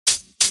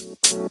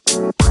Well,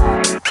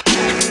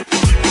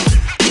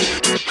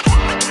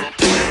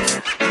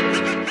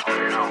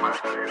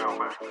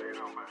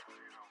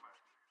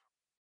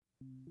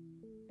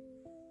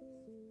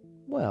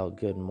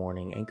 good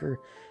morning, Anchor.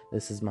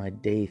 This is my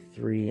day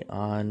 3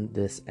 on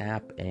this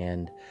app,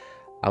 and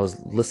I was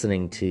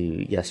listening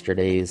to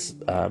yesterday's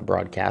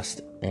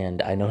broadcast,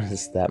 and I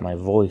noticed that my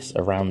voice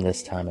around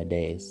this time of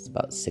day, it's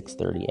about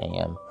 6:30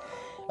 a.m.,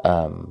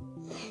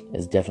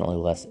 is definitely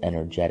less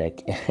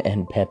energetic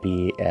and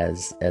peppy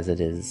as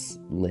it is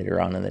later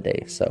on in the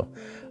day. So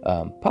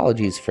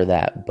apologies for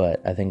that,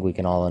 but I think we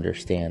can all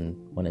understand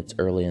when it's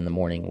early in the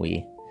morning,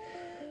 we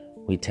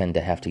tend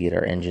to have to get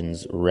our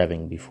engines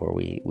revving before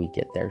we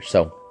get there.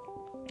 So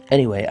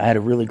anyway, I had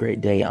a really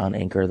great day on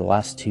Anchor. The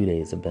last 2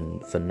 days have been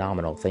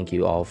phenomenal. Thank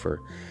you all for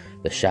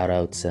the shout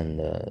outs and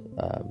the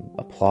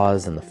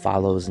applause and the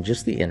follows, and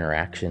just the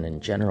interaction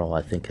in general,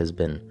 I think has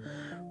been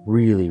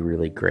really,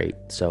 really great.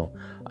 So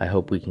I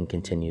hope we can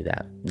continue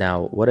that.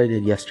 Now, what I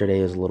did yesterday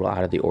is a little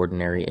out of the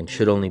ordinary and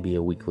should only be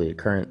a weekly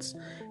occurrence,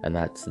 and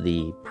that's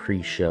the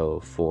pre-show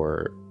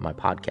for my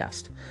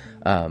podcast.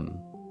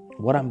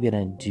 What I'm going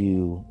to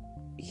do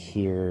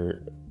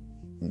here,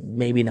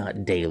 maybe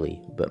not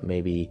daily, but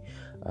maybe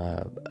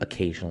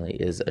occasionally,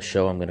 is a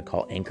show I'm going to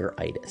call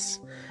Anchor-itis.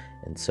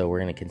 And so we're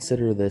going to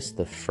consider this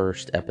the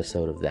first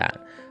episode of that.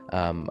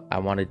 I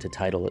wanted to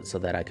title it so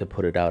that I could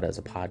put it out as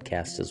a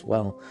podcast as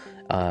well.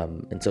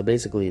 And so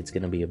basically it's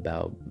going to be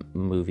about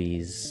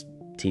movies,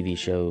 TV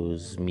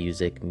shows,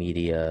 music,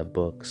 media,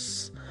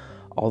 books,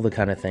 all the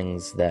kind of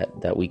things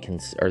that we can,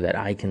 or that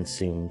I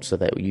consume, so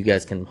that you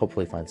guys can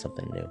hopefully find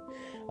something new.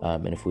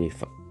 And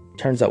if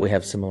turns out we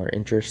have similar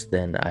interests,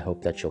 then I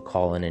hope that you'll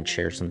call in and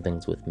share some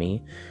things with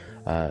me.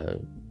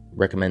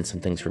 Recommend some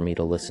things for me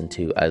to listen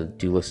to. I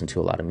do listen to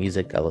a lot of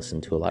music. I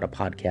listen to a lot of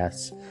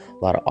podcasts,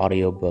 a lot of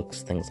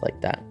audiobooks, things like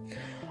that.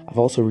 I've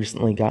also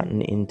recently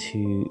gotten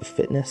into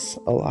fitness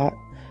a lot.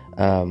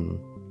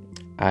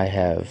 I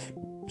have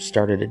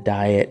started a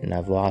diet, and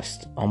I've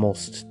lost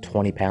almost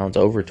 20 pounds,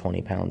 over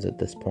 20 pounds at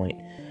this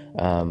point.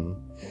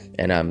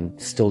 And I'm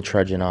still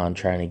trudging on,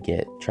 trying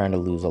to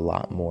lose a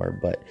lot more,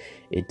 but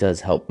it does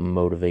help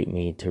motivate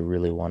me to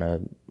really want to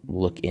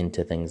look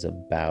into things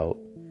about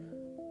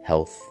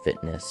health,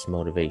 fitness,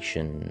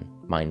 motivation,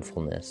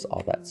 mindfulness,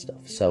 all that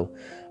stuff. So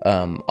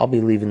I'll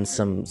be leaving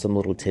some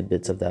little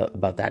tidbits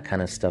about that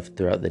kind of stuff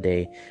throughout the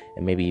day,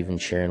 and maybe even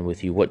sharing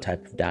with you what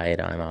type of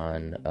diet I'm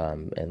on,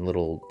 and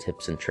little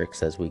tips and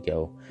tricks as we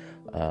go.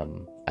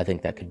 I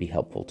think that could be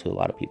helpful to a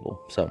lot of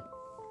people. So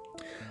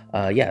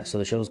so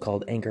the show is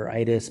called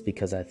Anchor-itis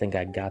because I think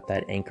I got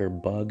that anchor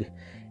bug,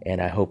 and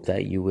I hope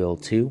that you will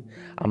too.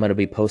 I'm going to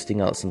be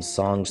posting out some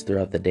songs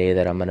throughout the day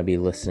that I'm going to be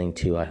listening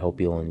to. I hope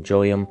you'll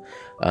enjoy them.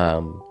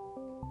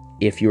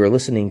 If you are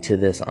listening to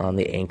this on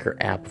the Anchor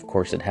app, of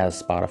course it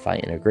has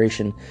Spotify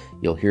integration.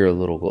 You'll hear a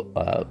little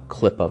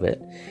clip of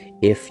it.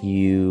 If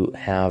you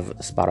have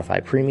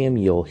Spotify Premium,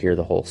 you'll hear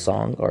the whole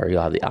song, or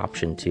you'll have the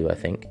option to, I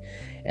think.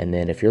 And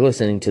then if you're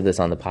listening to this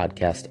on the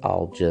podcast,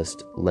 I'll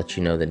just let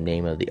you know the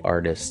name of the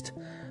artist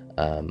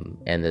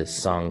and the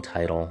song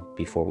title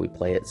before we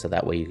play it, so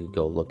that way you could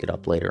go look it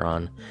up later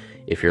on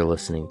if you're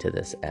listening to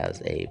this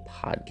as a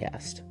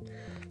podcast.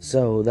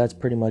 So that's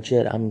pretty much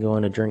it. I'm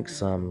going to drink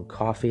some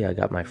coffee. I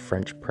got my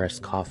French press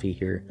coffee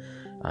here.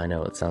 I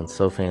know it sounds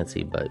so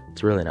fancy, but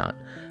it's really not.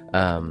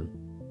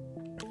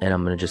 And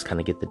I'm going to just kind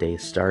of get the day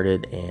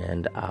started,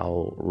 and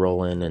I'll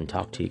roll in and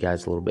talk to you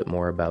guys a little bit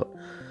more about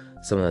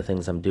some of the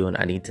things I'm doing.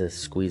 I need to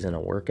squeeze in a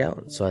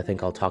workout, so I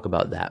think I'll talk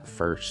about that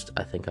first.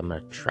 I think I'm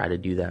going to try to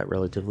do that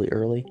relatively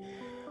early.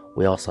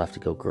 We also have to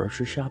go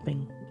grocery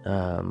shopping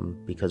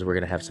because we're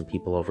going to have some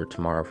people over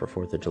tomorrow for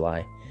 4th of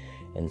July.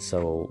 And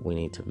so we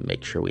need to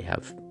make sure we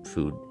have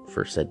food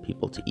for said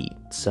people to eat.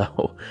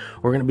 So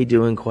we're going to be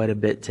doing quite a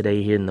bit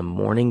today here in the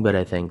morning, but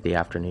I think the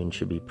afternoon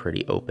should be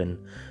pretty open.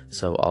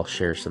 So I'll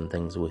share some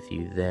things with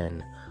you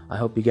then. I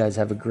hope you guys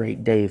have a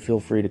great day.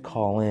 Feel free to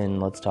call in.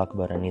 Let's talk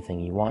about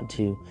anything you want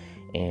to.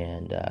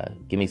 And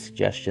give me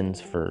suggestions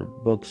for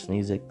books,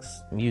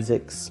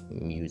 books,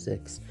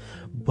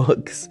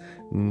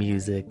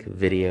 music,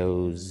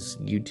 videos,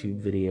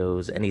 YouTube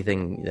videos,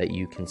 anything that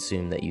you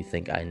consume that you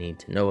think I need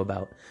to know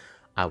about.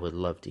 I would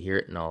love to hear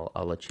it, and I'll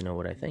let you know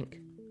what I think.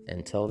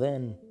 Until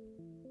then.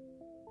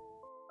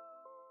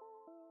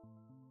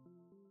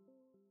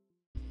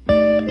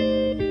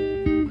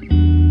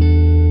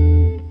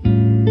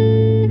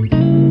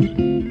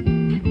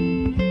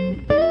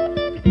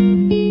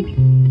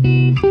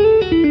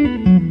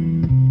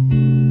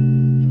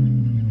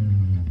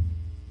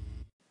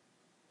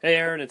 Hey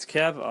Aaron, it's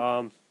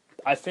Kev.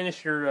 I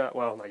finished your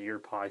not your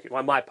podcast,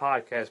 well, my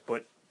podcast,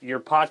 but your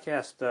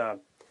podcast.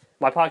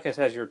 My podcast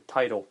has your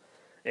title,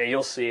 and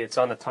you'll see it's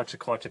on the Touch of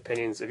Clutch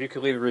Opinions. If you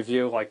could leave a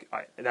review,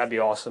 that'd be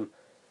awesome.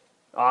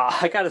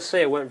 I gotta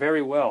say, it went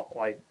very well.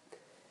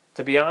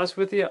 To be honest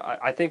with you,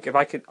 I think if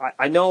I could,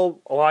 I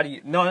know a lot of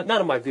you. No, none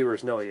of my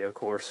viewers know you, of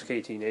course,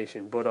 KT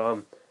Nation,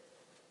 but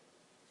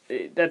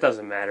that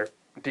doesn't matter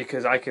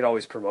because I could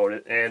always promote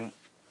it. And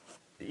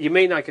you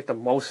may not get the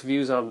most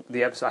views on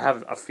the episode. I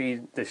have a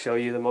feed to show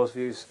you the most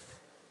views,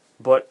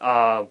 but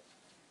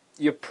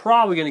you're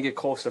probably going to get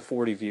close to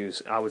 40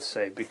 views, I would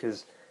say,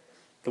 because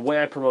the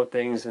way I promote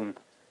things and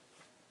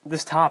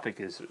this topic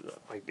is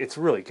like it's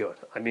really good.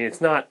 I mean,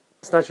 it's not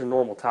your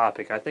normal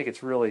topic. I think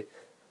it's really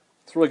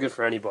good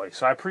for anybody.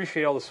 So I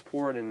appreciate all the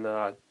support and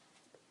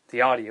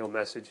the audio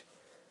message.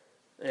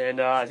 And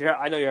yeah,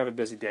 I know you have a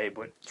busy day,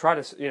 but try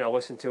to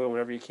listen to it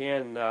whenever you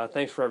can.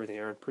 Thanks for everything,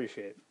 Aaron.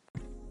 Appreciate it.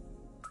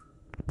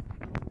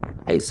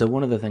 Hey, so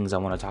one of the things I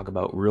want to talk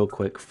about real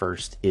quick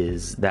first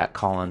is that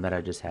call-in that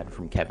I just had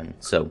from Kevin.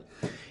 So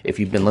if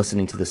you've been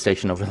listening to the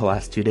station over the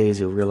last 2 days,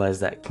 you'll realize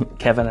that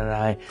Kevin and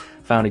I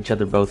found each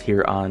other both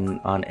here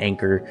on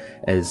Anchor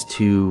as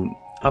two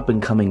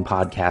up-and-coming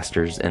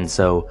podcasters. And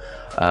so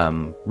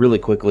really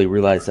quickly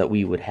realized that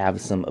we would have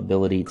some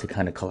ability to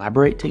kind of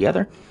collaborate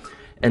together.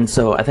 And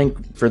so I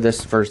think for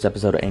this first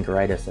episode of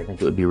Anchoritis, I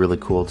think it would be really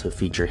cool to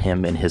feature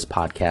him in his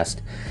podcast.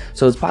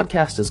 So his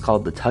podcast is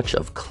called The Touch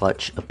of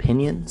Clutch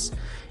Opinions.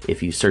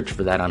 If you search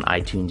for that on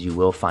iTunes, you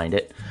will find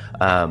it.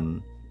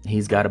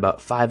 He's got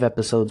about 5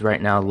 episodes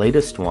right now.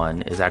 Latest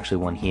one is actually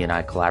one he and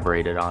I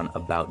collaborated on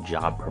about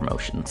job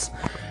promotions.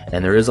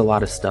 And there is a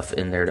lot of stuff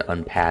in there to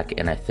unpack.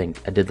 And I think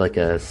I did like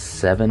a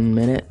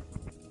 7-minute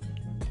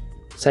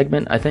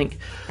segment, I think,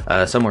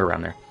 somewhere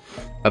around there,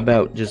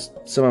 about just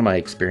some of my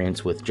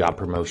experience with job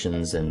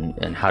promotions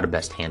and how to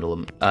best handle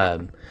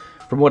them.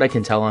 From what I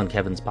can tell on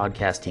Kevin's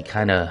podcast, he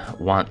kind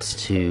of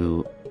wants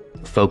to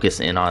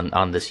focus in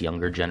on this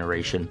younger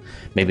generation,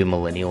 maybe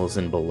millennials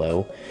and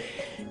below.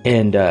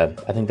 And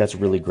I think that's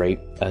really great.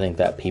 I think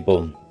that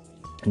people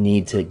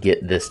need to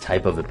get this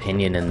type of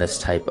opinion and this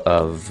type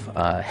of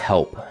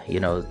help.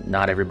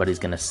 Not everybody's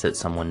going to sit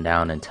someone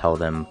down and tell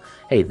them,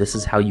 hey, this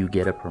is how you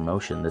get a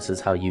promotion. This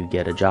is how you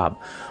get a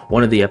job.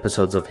 One of the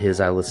episodes of his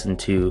I listened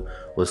to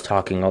was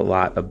talking a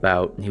lot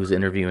about, he was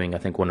interviewing, I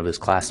think, one of his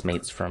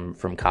classmates from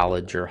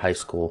college or high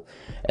school,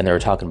 and they were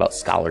talking about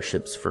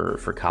scholarships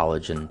for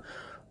college and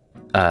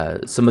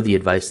some of the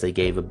advice they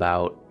gave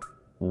about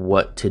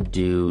what to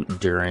do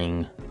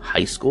during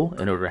high school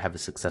in order to have a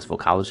successful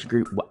college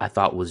degree, I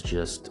thought was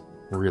just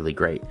really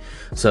great.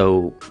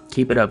 So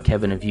keep it up,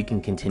 Kevin. If you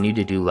can continue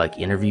to do like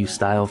interview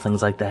style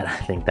things like that, I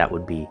think that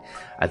would be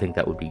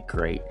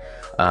great.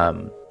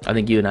 I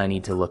think you and I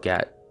need to look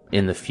at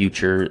in the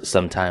future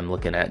sometime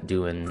looking at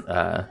doing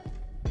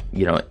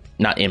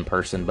not in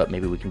person, but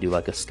maybe we can do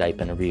like a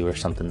Skype interview or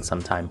something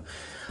sometime.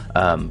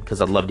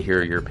 Because I'd love to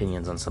hear your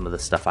opinions on some of the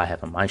stuff I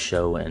have on my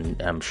show,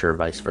 and I'm sure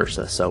vice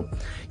versa. So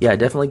yeah,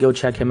 definitely go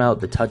check him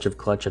out, The Touch of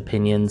Clutch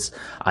Opinions.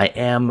 I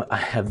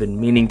have been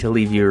meaning to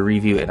leave you a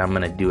review, and I'm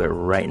going to do it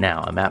right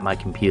now. I'm at my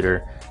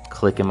computer,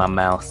 clicking my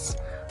mouse.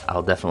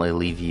 I'll definitely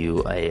leave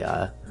you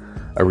a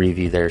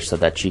review there so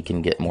that you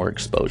can get more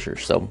exposure.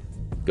 So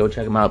go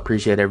check him out.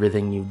 Appreciate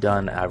everything you've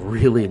done. I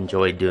really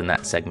enjoyed doing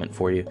that segment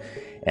for you,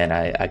 and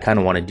I kind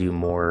of want to do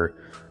more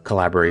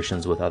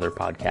collaborations with other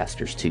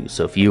podcasters too.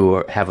 So if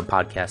you have a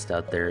podcast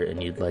out there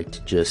and you'd like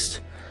to just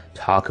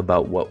talk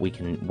about what we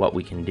can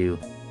do,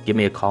 give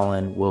me a call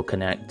in. We'll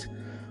connect.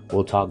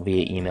 We'll talk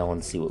via email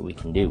and see what we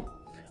can do.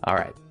 All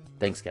right.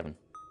 Thanks, Kevin.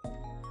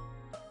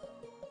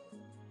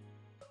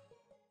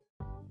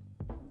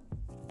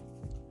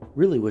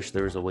 Really wish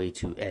there was a way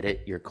to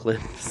edit your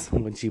clips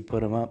once you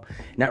put them up.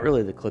 Not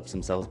really the clips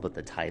themselves, but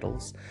the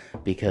titles,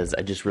 because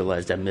I just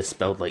realized I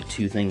misspelled like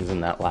 2 things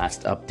in that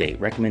last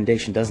update.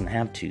 Recommendation doesn't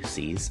have 2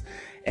 C's,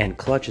 and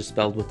clutch is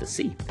spelled with a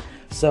C.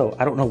 So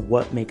I don't know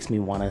what makes me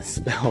want to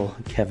spell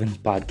Kevin's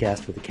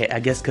podcast with a K. I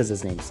guess because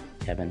his name's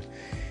Kevin,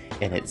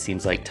 and it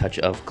seems like Touch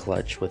of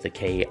Clutch with a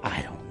K.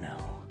 I don't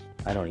know.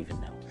 I don't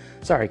even know.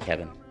 Sorry,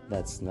 Kevin.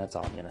 That's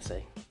all I'm gonna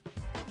say.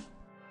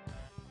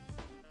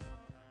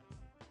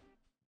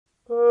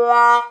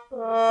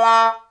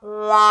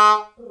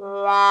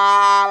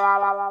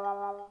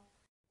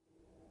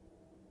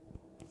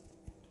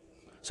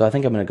 So I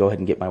think I'm going to go ahead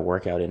and get my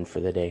workout in for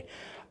the day.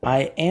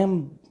 I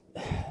am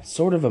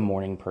sort of a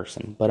morning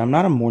person, but I'm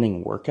not a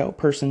morning workout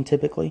person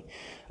typically.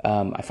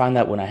 I find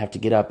that when I have to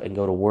get up and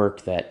go to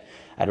work that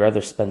I'd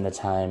rather spend the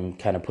time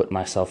kind of putting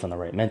myself in the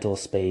right mental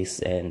space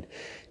and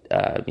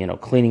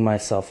cleaning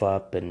myself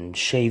up and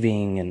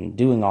shaving and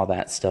doing all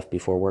that stuff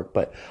before work.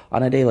 But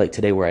on a day like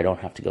today where I don't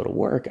have to go to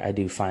work, I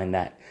do find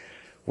that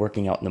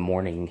working out in the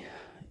morning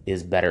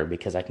is better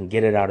because I can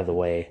get it out of the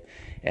way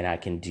and I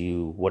can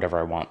do whatever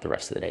I want the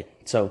rest of the day.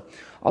 So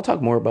I'll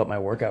talk more about my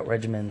workout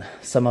regimen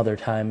some other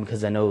time,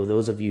 because I know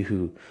those of you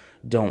who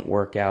don't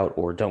work out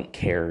or don't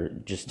care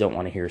just don't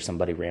want to hear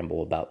somebody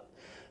ramble about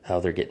how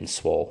they're getting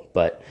swole.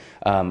 But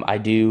I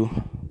do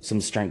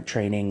some strength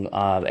training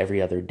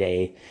every other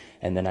day,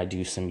 and then I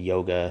do some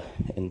yoga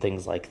and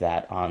things like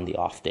that on the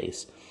off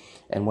days.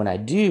 And when I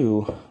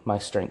do my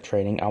strength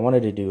training, I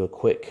wanted to do a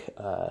quick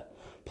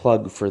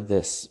plug for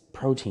this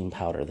protein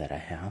powder that I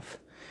have.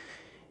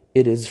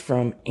 It is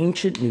from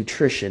Ancient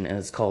Nutrition, and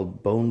it's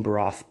called Bone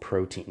Broth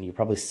Protein. You've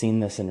probably seen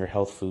this in your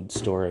health food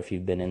store if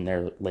you've been in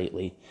there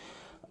lately.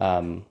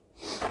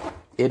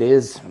 it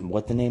is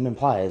what the name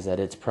implies, that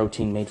it's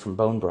protein made from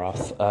bone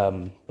broth.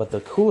 But the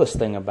coolest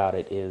thing about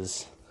it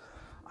is,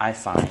 I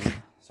find,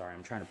 sorry,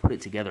 I'm trying to put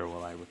it together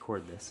while I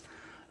record this.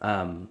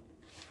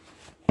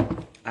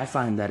 I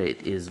find that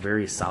it is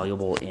very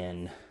soluble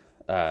in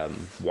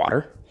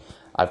water.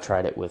 I've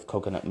tried it with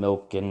coconut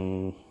milk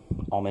and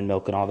almond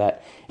milk and all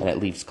that, and it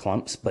leaves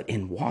clumps. But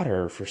in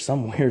water, for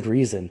some weird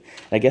reason,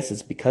 I guess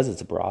it's because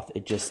it's a broth,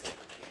 it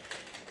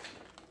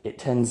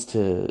tends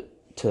to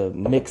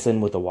mix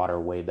in with the water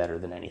way better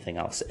than anything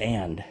else.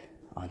 And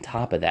on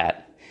top of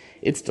that,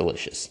 it's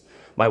delicious.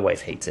 My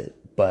wife hates it,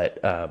 but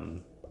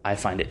I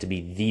find it to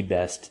be the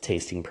best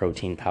tasting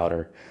protein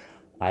powder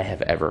I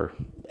have ever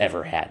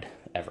had,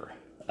 ever.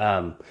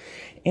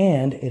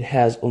 And it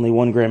has only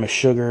 1 gram of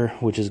sugar,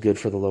 which is good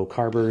for the low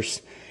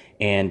carbers,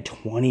 and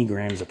 20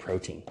 grams of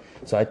protein.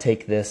 So I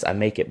take this, I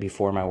make it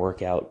before my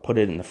workout, put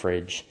it in the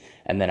fridge,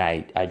 and then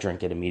I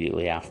drink it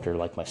immediately after,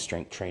 like, my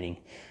strength training.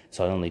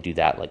 So I only do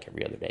that like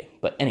every other day.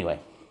 But anyway,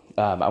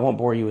 I won't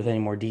bore you with any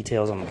more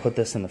details. I'm going to put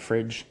this in the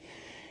fridge,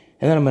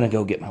 and then I'm going to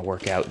go get my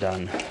workout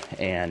done,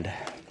 and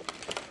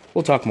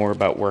we'll talk more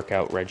about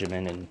workout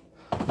regimen and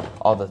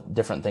all the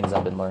different things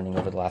I've been learning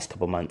over the last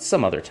couple months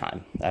some other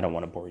time. I don't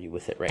want to bore you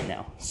with it right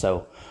now.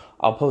 So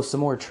I'll post some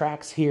more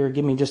tracks here.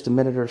 Give me just a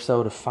minute or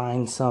so to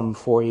find some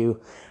for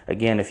you.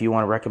 Again, if you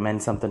want to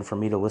recommend something for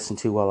me to listen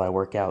to while I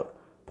work out,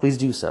 please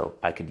do so.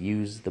 I could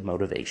use the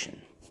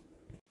motivation.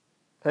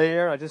 Hey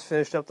Aaron, I just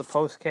finished up the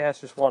postcast.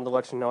 Just wanted to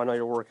let you know. I know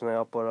you're working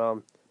out,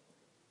 but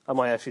I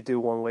might actually do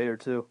one later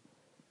too.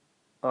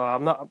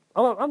 I'm not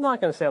going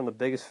to say I'm the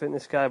biggest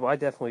fitness guy, but I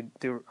definitely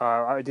do.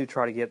 I do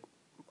try to get.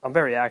 I'm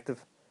very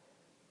active.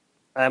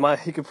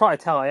 You could probably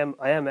tell I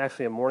am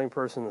actually a morning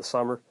person in the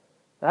summer.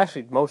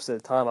 Actually, most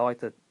of the time I like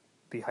to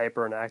be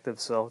hyper and active,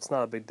 so it's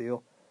not a big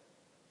deal.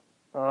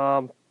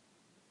 Yeah,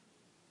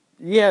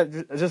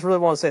 I just really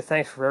want to say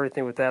thanks for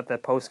everything with that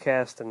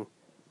postcast, and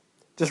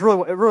it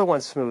really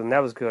went smooth, and that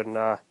was good. And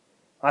I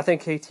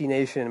think KT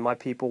Nation and my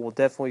people will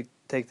definitely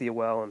take the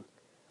well, and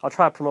I'll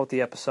try to promote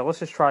the episode. Let's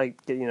just try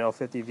to get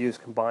 50 views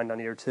combined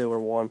on either 2 or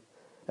 1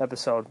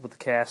 episode with the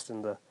cast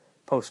and the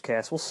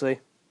postcast. We'll see.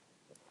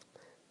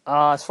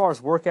 As far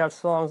as workout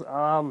songs,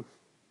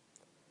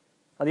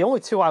 the only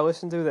 2 I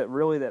listen to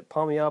that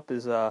pump me up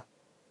is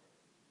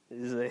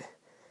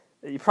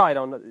you probably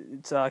don't know.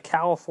 It's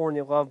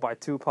California Love by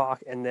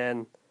Tupac, and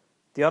then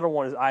the other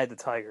one is Eye of the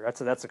Tiger.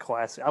 That's a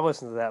classic. I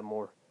listen to that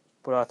more.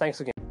 But thanks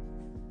again.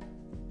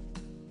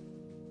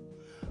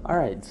 All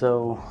right,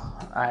 so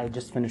I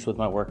just finished with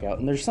my workout,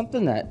 and there's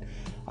something that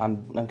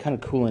I'm kind of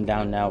cooling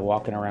down now,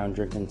 walking around,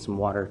 drinking some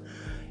water,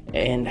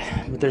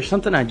 but there's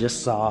something I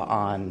just saw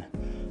on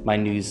my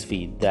news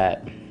feed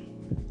that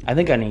I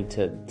think I need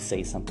to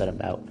say something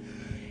about,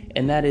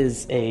 and that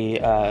is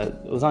it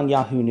was on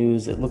Yahoo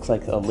News. It looks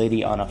like a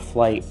lady on a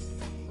flight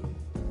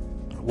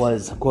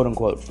was quote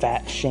unquote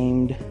fat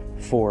shamed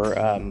for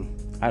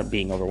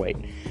being overweight,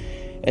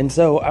 and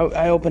so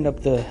I opened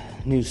up the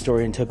news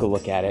story and took a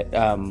look at it.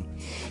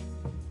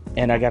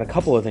 And I got a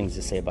couple of things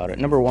to say about it.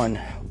 Number one,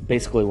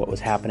 basically what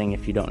was happening,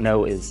 if you don't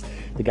know, is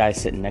the guy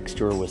sitting next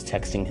to her was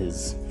texting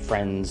his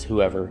friends,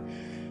 whoever,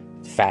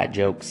 fat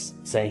jokes,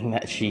 saying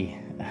that she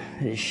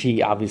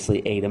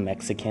obviously ate a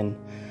Mexican.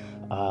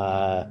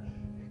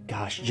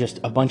 Just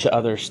a bunch of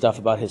other stuff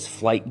about his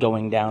flight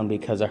going down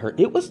because of her.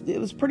 It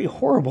was pretty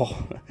horrible.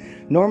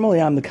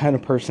 Normally, I'm the kind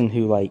of person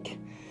who,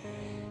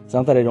 it's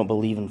not that I don't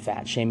believe in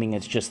fat shaming.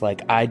 It's just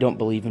I don't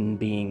believe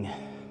in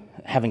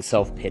having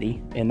self-pity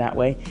in that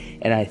way,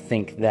 and I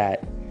think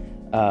that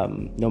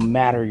no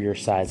matter your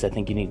size, I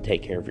think you need to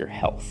take care of your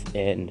health,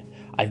 and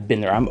I've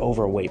been there. I'm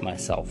overweight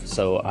myself,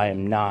 so I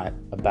am not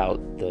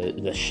about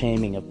the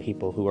shaming of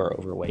people who are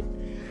overweight.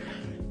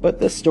 But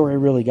this story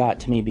really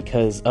got to me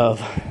because of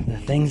the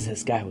things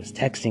this guy was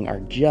texting are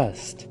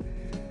just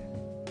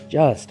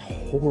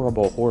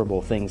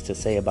horrible things to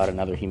say about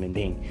another human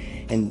being.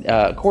 And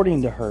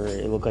according to her,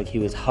 it looked like he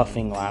was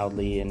huffing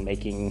loudly and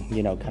making,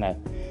 kind of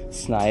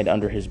snide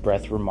under his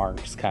breath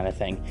remarks kind of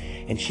thing.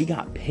 And she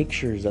got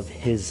pictures of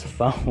his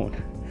phone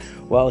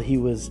while he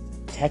was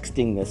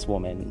texting this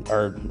woman,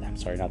 or I'm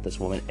sorry, not this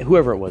woman,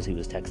 whoever it was he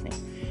was texting.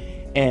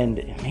 And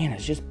man,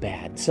 it's just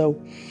bad.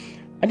 So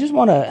I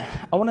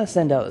want to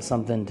send out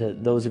something to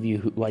those of you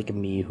who, like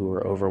me, who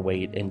are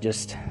overweight, and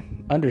just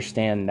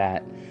understand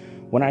that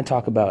when I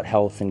talk about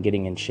health and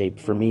getting in shape,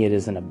 for me it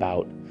isn't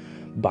about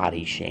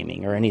body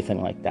shaming or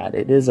anything like that.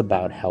 It is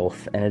about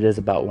health, and it is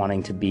about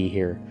wanting to be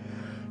here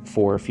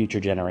for a future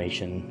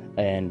generation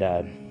and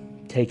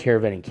take care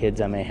of any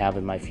kids I may have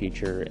in my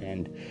future,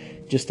 and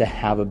just to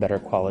have a better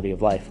quality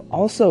of life.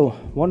 Also,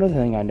 one other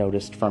thing I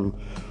noticed from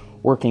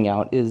working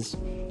out is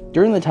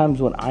during the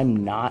times when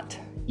I'm not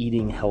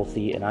eating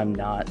healthy and I'm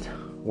not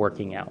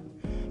working out,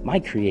 my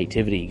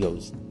creativity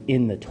goes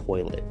in the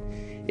toilet.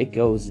 It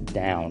goes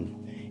down.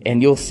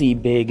 And you'll see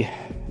big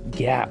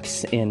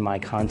gaps in my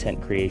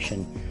content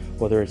creation,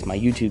 whether it's my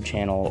YouTube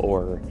channel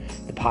or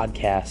the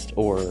podcast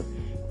or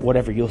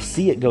whatever. You'll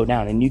see it go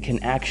down, and you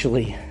can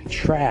actually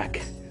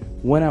track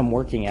when I'm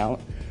working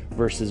out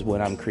versus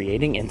when I'm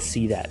creating, and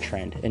see that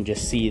trend, and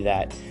just see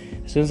that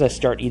as soon as I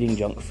start eating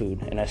junk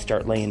food and I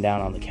start laying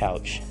down on the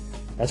couch,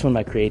 that's when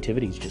my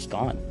creativity is just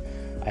gone.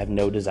 I have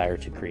no desire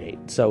to create.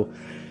 So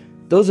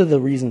those are the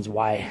reasons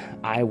why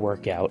I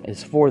work out,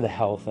 is for the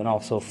health, and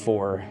also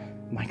for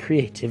my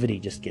creativity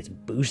just gets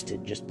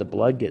boosted, just the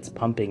blood gets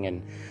pumping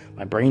and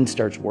my brain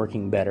starts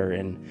working better.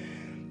 And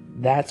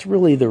that's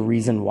really the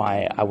reason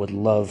why I would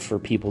love for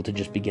people to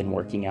just begin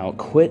working out.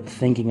 Quit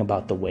thinking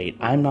about the weight.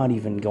 I'm not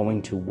even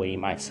going to weigh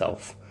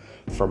myself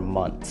for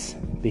months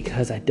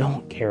because I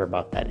don't care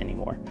about that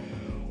anymore.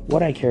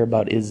 What I care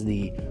about is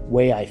the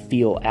way I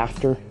feel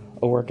after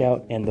a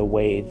workout and the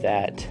way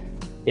that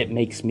it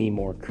makes me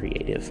more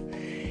creative.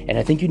 And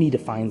I think you need to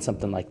find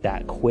something like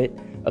that. Quit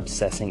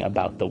obsessing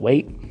about the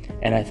weight.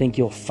 And I think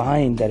you'll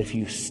find that if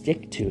you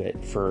stick to it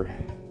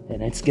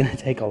and it's going to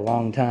take a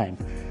long time,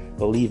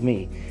 believe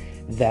me,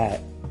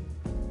 that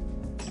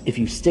if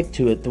you stick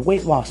to it, the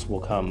weight loss will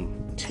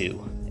come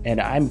too. And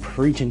I'm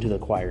preaching to the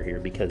choir here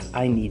because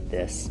I need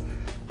this.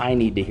 I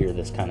need to hear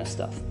this kind of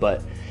stuff.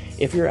 But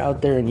if you're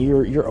out there and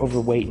you're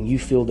overweight and you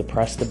feel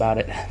depressed about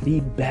it, the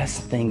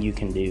best thing you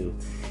can do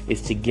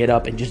is to get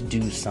up and just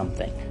do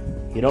something.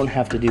 You don't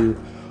have to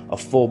do a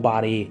full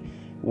body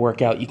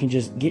workout. You can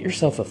just get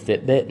yourself a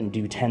Fitbit and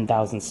do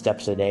 10,000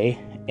 steps a day,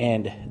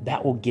 and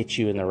that will get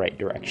you in the right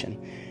direction.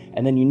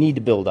 And then you need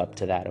to build up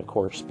to that, of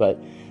course,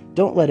 but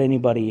don't let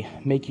anybody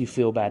make you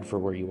feel bad for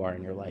where you are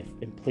in your life.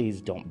 And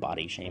please don't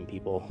body shame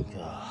people.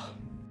 Ugh.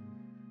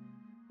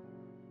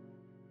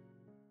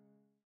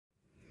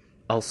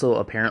 Also,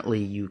 apparently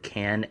you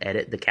can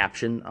edit the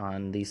caption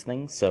on these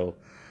things, so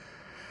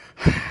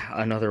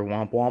another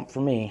womp womp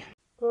for me.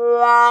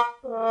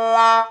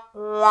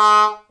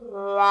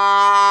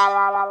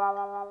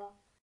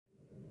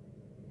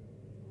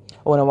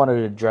 Oh, and I wanted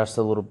to address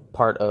a little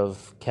part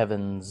of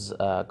Kevin's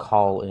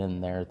call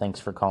in there. Thanks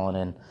for calling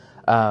in.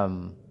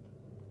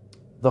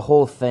 The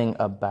whole thing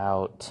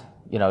about,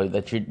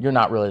 that you're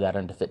not really that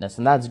into fitness,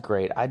 and that's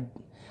great.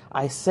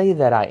 I say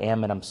that I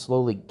am, and I'm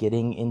slowly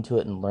getting into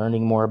it and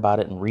learning more about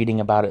it and reading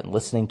about it and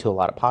listening to a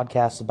lot of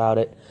podcasts about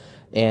it.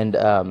 And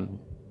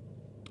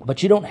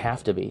but you don't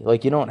have to be.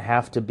 You don't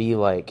have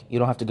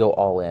to go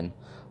all in.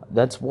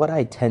 That's what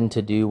I tend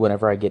to do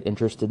whenever I get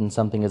interested in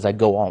something, is I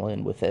go all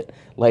in with it.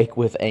 Like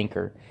with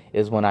Anchor,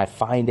 is when I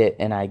find it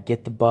and I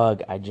get the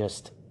bug, I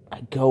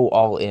go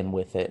all in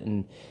with it.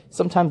 And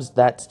sometimes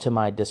that's to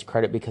my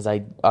discredit because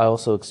I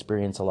also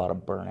experience a lot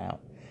of burnout.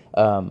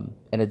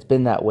 And it's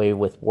been that way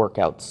with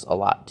workouts a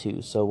lot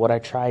too. So what I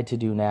try to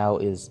do now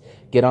is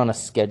get on a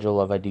schedule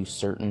of I do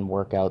certain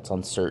workouts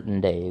on certain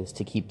days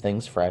to keep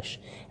things fresh.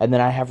 And then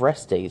I have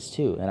rest days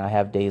too. And I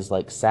have days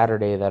like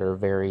Saturday that are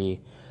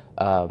very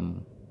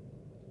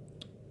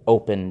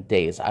open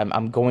days.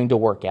 I'm going to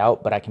work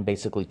out, but I can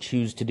basically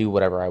choose to do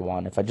whatever I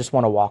want. If I just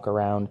want to walk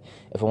around,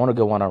 if I want to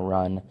go on a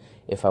run,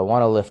 if I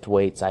want to lift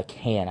weights, I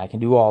can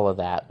do all of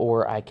that.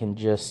 Or I can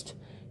just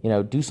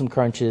do some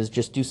crunches,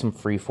 just do some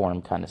free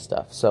form kind of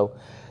stuff. So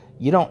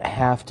you don't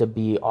have to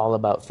be all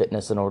about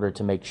fitness in order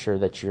to make sure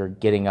that you're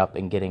getting up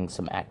and getting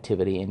some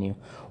activity in you.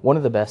 One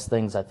of the best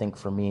things I think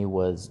for me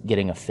was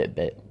getting a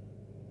Fitbit.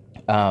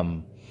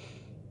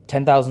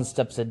 10,000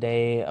 steps a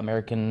day,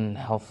 American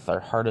Health or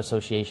Heart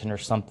Association or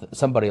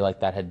somebody like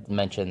that had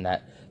mentioned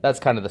that that's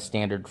kind of the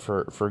standard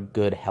for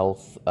good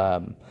health.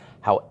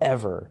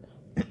 However,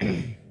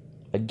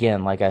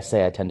 again, like I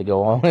say, I tend to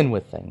go all in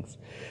with things.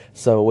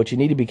 So what you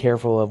need to be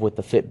careful of with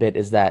the Fitbit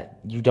is that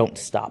you don't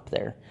stop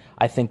there.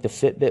 I think the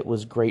Fitbit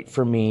was great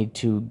for me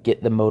to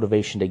get the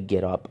motivation to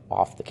get up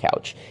off the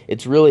couch.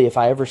 It's really, if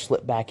I ever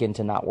slip back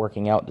into not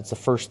working out, it's the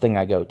first thing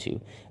I go to.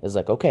 Is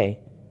like, okay,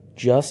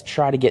 just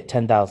try to get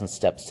 10,000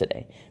 steps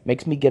today.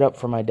 Makes me get up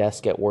from my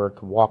desk at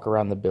work, walk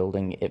around the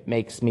building. It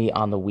makes me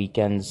on the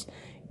weekends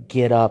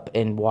get up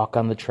and walk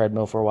on the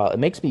treadmill for a while. It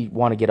makes me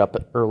want to get up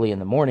early in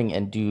the morning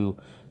and do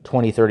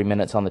 20, 30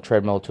 minutes on the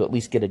treadmill to at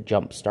least get a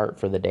jump start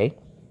for the day.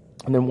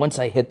 And then once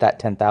I hit that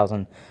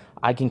 10,000,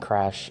 I can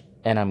crash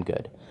and I'm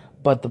good.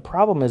 But the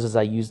problem is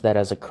I used that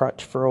as a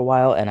crutch for a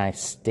while, and I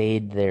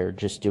stayed there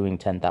just doing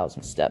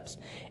 10,000 steps.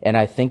 And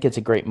I think it's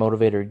a great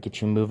motivator to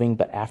get you moving,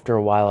 but after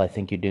a while, I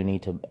think you do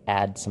need to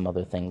add some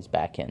other things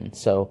back in.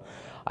 So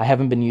I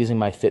haven't been using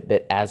my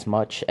Fitbit as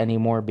much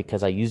anymore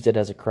because I used it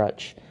as a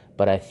crutch,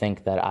 but I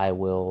think that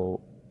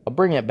I'll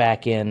bring it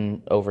back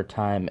in over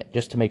time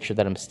just to make sure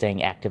that I'm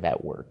staying active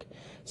at work.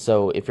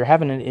 So if you're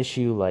having an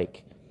issue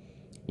like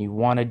you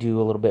want to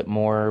do a little bit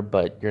more,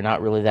 but you're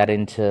not really that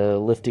into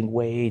lifting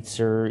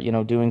weights or,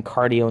 doing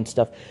cardio and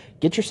stuff,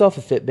 get yourself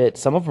a Fitbit.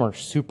 Some of them are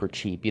super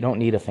cheap. You don't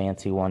need a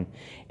fancy one.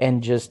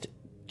 And just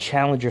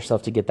challenge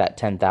yourself to get that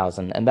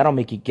 10,000. And that'll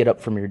make you get up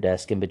from your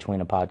desk in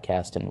between a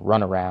podcast and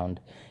run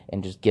around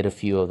and just get a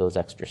few of those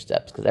extra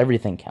steps, because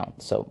everything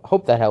counts. So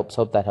hope that helps.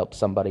 Hope that helps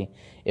somebody.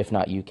 If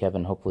not you,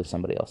 Kevin, hopefully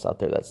somebody else out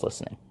there that's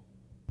listening.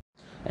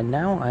 And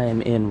now I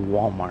am in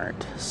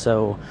Walmart.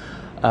 So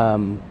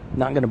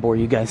not going to bore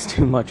you guys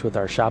too much with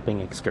our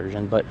shopping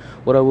excursion, but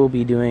what I will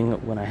be doing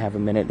when I have a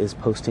minute is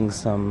posting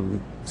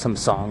some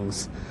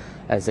songs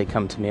as they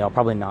come to me. I'll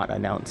probably not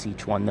announce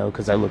each one, though,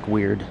 because I look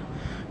weird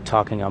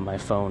talking on my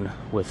phone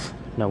with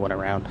no one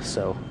around.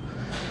 So,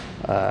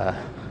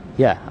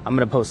 yeah, I'm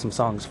going to post some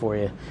songs for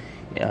you,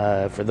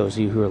 for those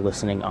of you who are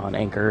listening on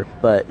Anchor.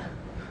 But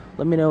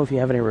let me know if you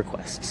have any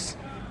requests.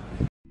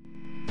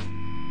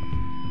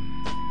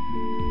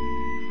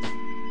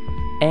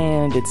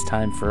 And it's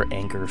time for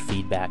Anchor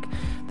feedback.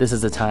 This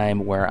is a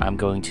time where I'm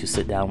going to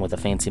sit down with a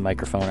fancy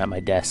microphone at my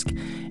desk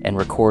and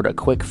record a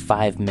quick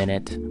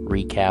 5-minute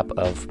recap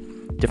of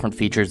different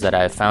features that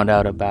I've found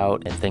out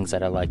about and things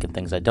that I like and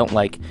things I don't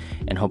like,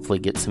 and hopefully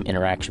get some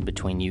interaction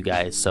between you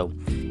guys. So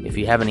if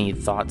you have any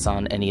thoughts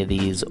on any of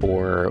these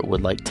or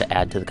would like to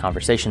add to the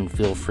conversation,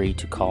 feel free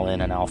to call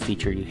in and I'll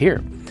feature you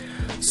here.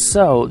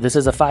 So this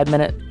is a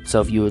 5-minute, so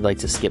if you would like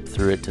to skip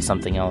through it to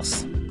something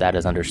else, that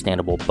is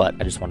understandable, but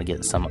I just want to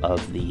get some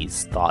of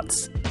these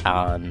thoughts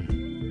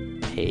on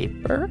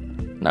paper.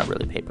 Not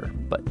really paper,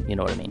 but you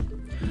know what I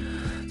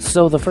mean.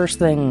 So the first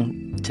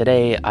thing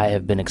today, I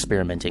have been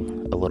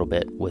experimenting a little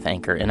bit with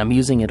Anchor, and I'm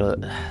using it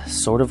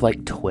sort of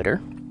like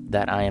Twitter,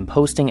 that I am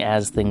posting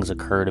as things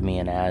occur to me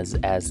and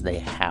as they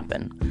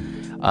happen.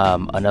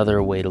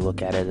 Another way to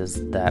look at it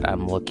is that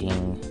I'm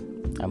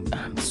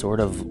sort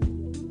of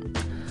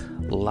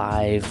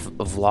live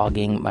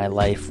vlogging my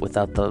life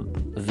without the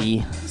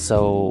V,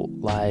 so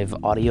live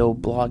audio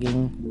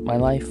blogging my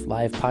life,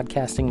 live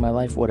podcasting my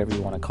life, whatever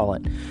you want to call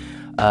it.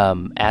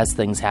 As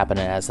things happen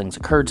and as things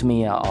occur to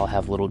me, I'll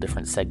have little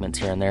different segments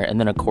here and there,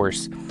 and then of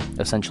course,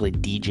 essentially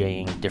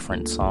DJing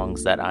different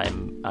songs that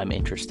I'm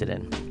interested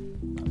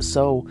in.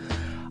 So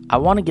I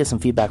want to get some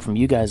feedback from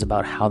you guys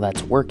about how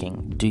that's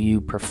working. Do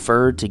you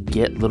prefer to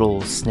get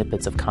little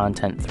snippets of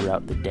content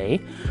throughout the day,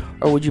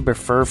 or would you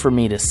prefer for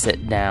me to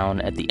sit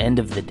down at the end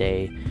of the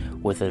day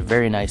with a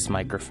very nice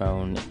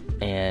microphone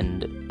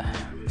and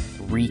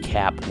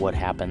recap what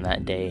happened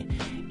that day,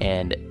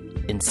 and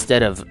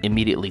instead of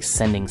immediately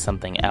sending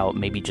something out,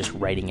 maybe just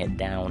writing it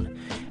down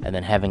and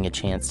then having a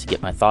chance to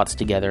get my thoughts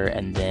together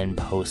and then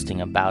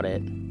posting about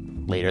it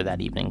later that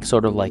evening,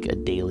 sort of like a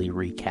daily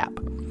recap?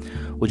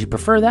 Would you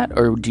prefer that,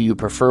 or do you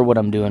prefer what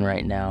I'm doing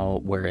right now,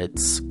 where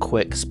it's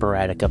quick,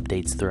 sporadic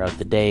updates throughout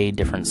the day,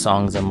 different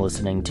songs I'm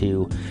listening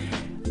to?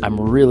 I'm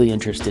really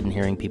interested in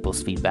hearing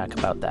people's feedback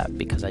about that,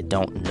 because I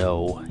don't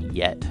know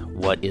yet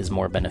what is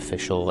more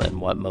beneficial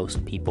and what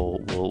most people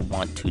will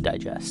want to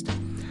digest.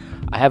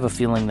 I have a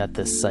feeling that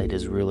this site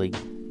is really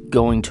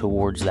going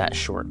towards that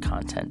short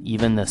content.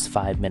 Even this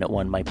 5-minute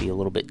one might be a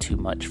little bit too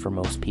much for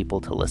most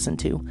people to listen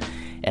to,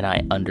 and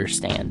I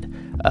understand.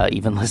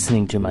 Even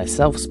listening to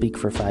myself speak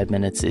for 5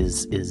 minutes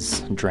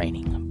is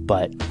draining,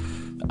 but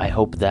I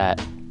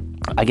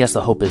guess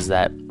the hope is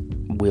that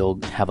we'll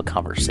have a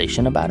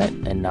conversation about it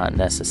and not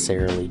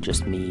necessarily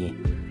just me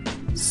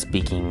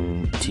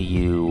speaking to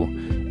you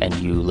and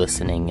you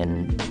listening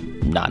and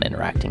not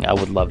interacting. I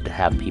would love to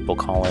have people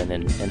call in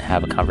and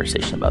have a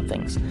conversation about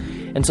things.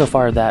 And so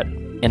far, that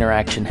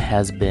interaction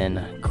has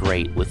been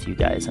great with you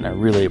guys, and I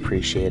really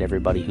appreciate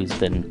everybody who's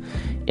been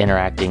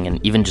interacting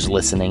and even just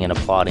listening and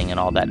applauding and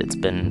all that. It's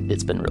been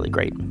really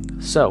great.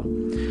 So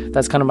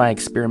that's kind of my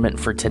experiment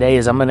for today,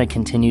 is I'm going to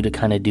continue to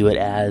kind of do it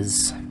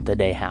as the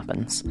day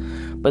happens.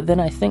 But then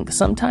I think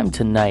sometime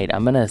tonight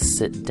I'm going to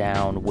sit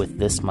down with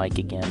this mic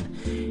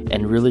again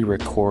and really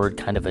record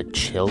kind of a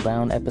chill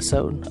down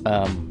episode.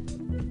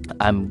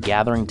 I'm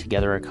gathering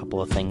together a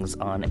couple of things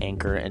on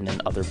Anchor and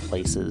in other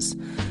places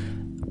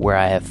where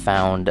I have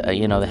found, they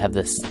have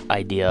this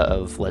idea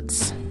of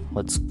let's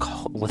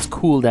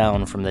cool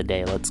down from the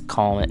day, let's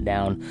calm it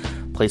down,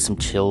 play some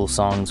chill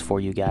songs for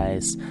you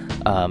guys,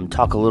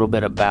 talk a little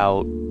bit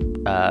about,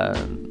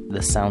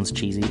 this sounds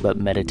cheesy, but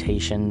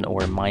meditation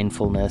or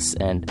mindfulness,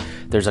 and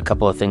there's a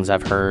couple of things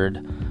I've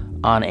heard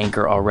on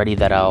Anchor already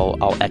that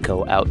I'll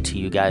echo out to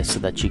you guys so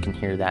that you can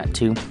hear that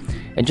too.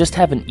 And just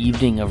have an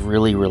evening of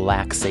really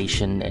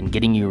relaxation and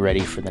getting you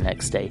ready for the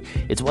next day.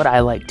 It's what I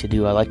like to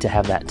do. I like to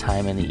have that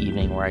time in the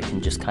evening where I can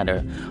just kind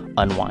of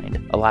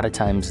unwind. A lot of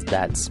times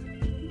that's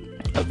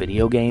a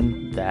video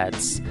game,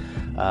 that's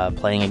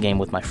playing a game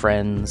with my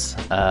friends,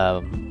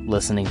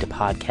 listening to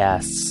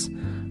podcasts,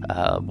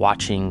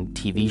 watching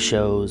TV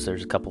shows.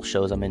 There's a couple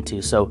shows I'm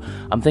into. So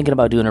I'm thinking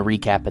about doing a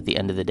recap at the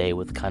end of the day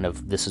with kind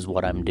of, this is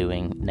what I'm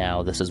doing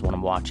now, this is what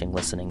I'm watching,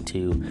 listening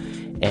to,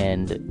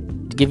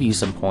 and give you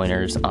some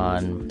pointers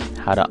on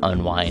how to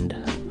unwind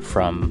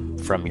from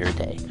your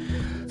day.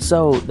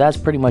 So that's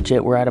pretty much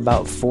it. We're at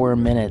about 4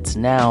 minutes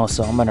now,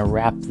 so I'm going to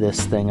wrap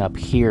this thing up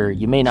here.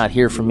 You may not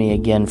hear from me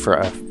again for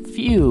a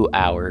few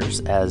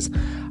hours, as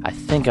I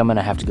think I'm going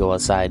to have to go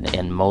outside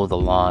and mow the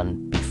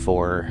lawn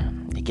before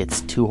it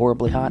gets too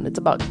horribly hot. And it's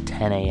about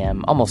 10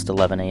 a.m., almost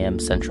 11 a.m.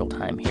 Central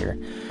Time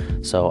here.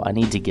 So I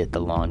need to get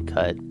the lawn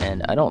cut,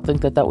 and I don't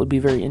think that would be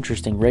very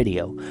interesting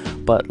radio.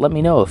 But let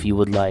me know if you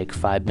would like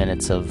 5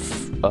 minutes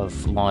of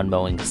lawn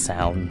mowing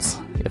sounds,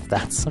 if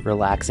that's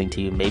relaxing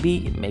to you.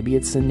 Maybe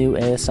it's a new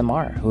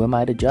ASMR. Who am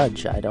I to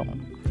judge? I don't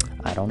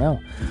know.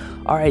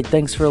 All right,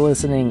 thanks for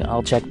listening.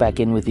 I'll check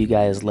back in with you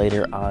guys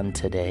later on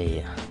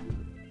today.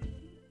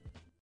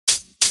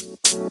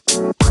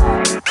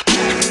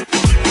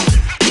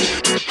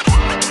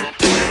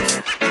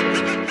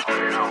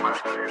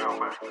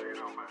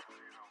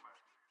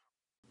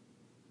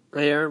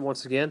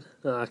 once again.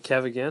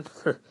 Kev again.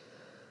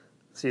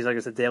 Seems like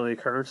it's a daily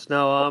occurrence.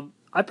 No,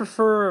 I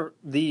prefer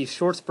the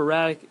short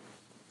sporadic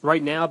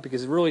right now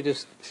because it really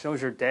just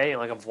shows your day,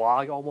 like a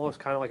vlog almost,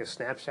 kind of like a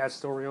Snapchat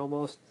story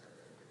almost.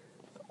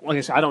 Like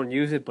I said, I don't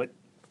use it, but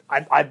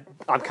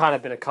I've kind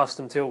of been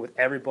accustomed to it with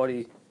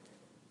everybody,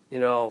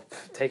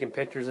 taking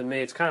pictures of me.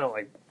 It's kind of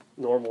like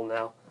normal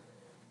now.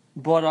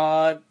 But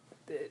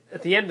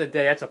at the end of the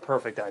day, that's a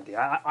perfect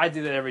idea. I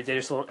do that every day,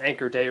 just a little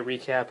Anchor Day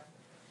recap.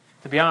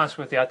 To be honest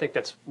with you, I think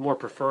that's more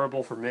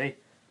preferable for me.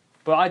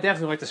 But I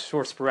definitely like the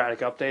short, sporadic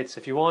updates.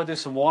 If you want to do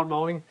some lawn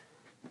mowing,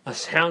 I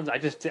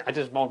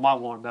just mowed my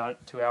lawn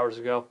about 2 hours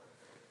ago.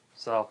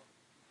 So,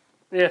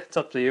 yeah, it's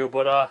up to you.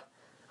 But I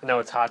know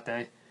it's a hot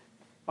day.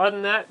 Other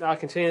than that, I'll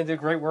continue to do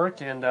great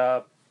work, and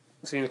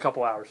see you in a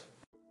couple hours.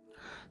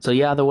 So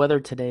yeah, the weather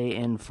today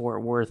in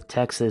Fort Worth,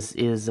 Texas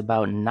is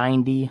about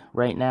 90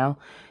 right now,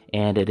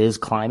 and it is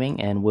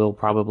climbing and will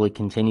probably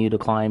continue to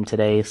climb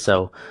today.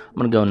 So I'm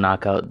going to go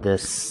knock out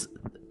this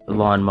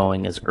lawn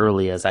mowing as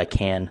early as I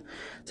can.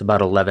 It's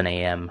about 11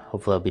 a.m.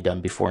 Hopefully I'll be done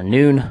before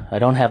noon. I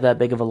don't have that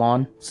big of a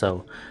lawn,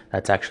 so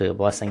that's actually a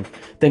blessing.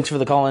 Thanks for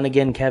the call in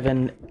again,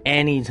 Kevin.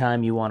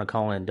 Anytime you want to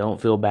call in,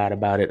 don't feel bad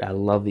about it. I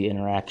love the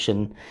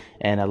interaction,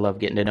 and I love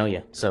getting to know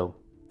you. So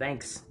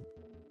thanks.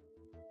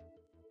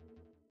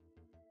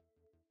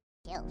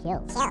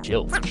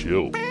 Chill.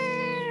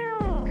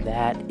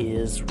 That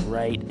is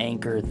right,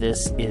 Anchor.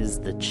 This is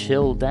the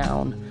chill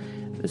down.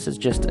 This is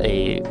just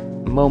a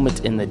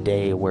moment in the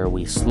day where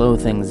we slow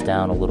things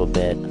down a little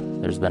bit.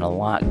 There's been a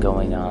lot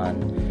going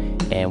on,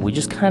 and we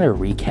just kind of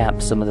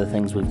recap some of the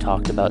things we've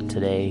talked about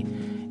today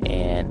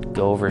and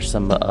go over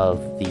some of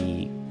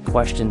the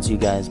questions you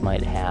guys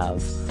might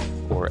have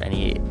or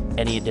any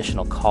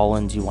additional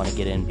call-ins you want to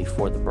get in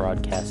before the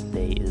broadcast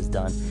day is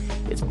done.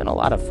 It's been a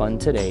lot of fun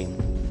today,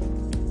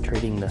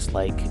 treating this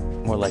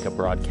more like a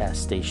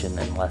broadcast station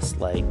and less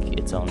like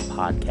its own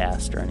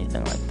podcast or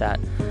anything like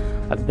that.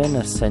 I've been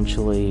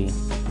essentially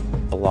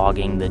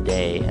blogging the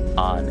day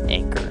on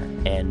Anchor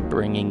and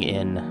bringing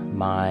in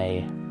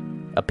my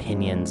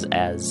opinions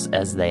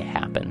as they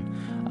happen.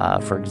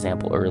 For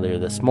example, earlier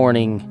this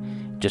morning,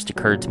 it just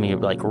occurred to me,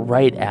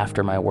 right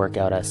after my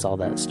workout, I saw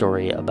that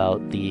story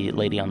about the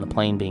lady on the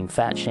plane being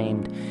fat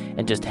shamed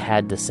and just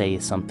had to say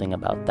something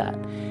about that.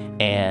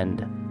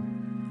 And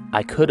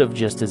I could have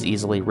just as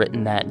easily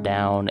written that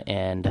down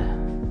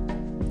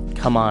and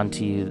come on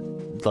to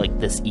you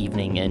this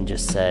evening and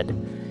just said,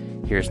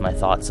 here's my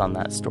thoughts on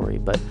that story.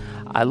 But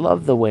I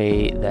love the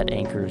way that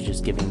Anchor is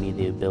just giving me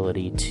the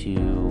ability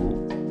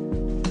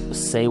to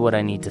say what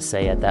I need to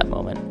say at that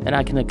moment. And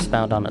I can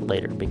expound on it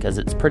later because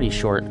it's pretty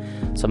short,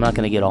 so I'm not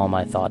going to get all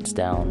my thoughts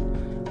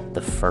down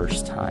the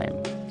first time.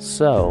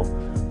 So,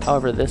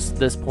 however,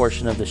 this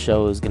portion of the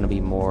show is going to be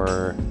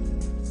more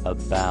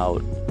about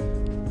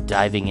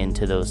diving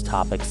into those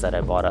topics that I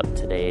brought up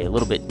today, a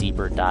little bit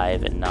deeper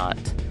dive and not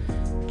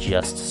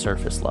just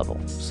surface level.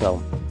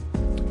 So,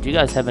 do you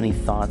guys have any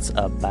thoughts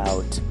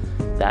about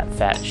that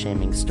fat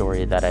shaming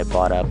story that I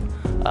brought up?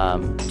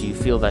 Do you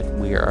feel that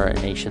we are a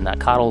nation that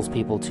coddles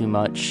people too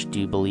much? Do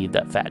you believe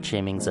that fat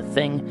shaming's a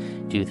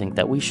thing? Do you think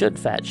that we should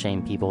fat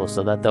shame people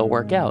so that they'll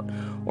work out?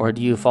 Or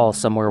do you fall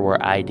somewhere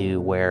where I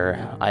do,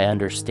 where I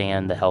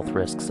understand the health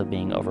risks of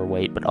being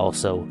overweight, but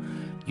also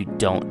you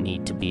don't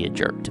need to be a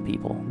jerk to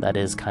people? That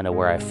is kind of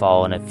where I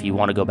fall, and if you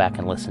want to go back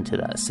and listen to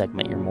that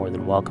segment, you're more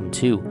than welcome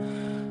to.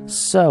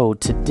 So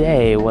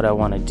today, what I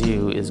want to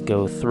do is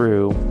go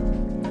through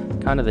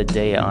kind of the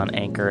day on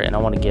Anchor, and I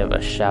want to give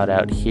a shout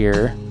out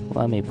here.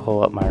 Let me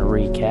pull up my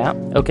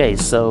recap. Okay,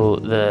 so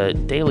the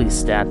daily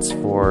stats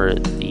for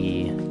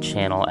the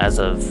channel as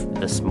of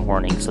this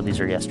morning, so these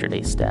are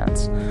yesterday's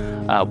stats.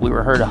 We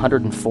were heard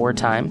 104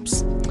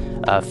 times.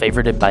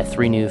 Favorited by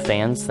 3 new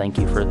fans. Thank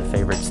you for the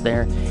favorites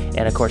there.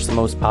 And of course, the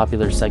most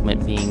popular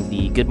segment being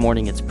the Good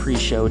Morning It's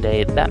Pre-Show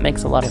Day. That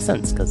makes a lot of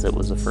sense because it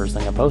was the first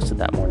thing I posted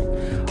that morning.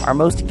 Our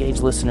most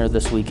engaged listener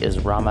this week is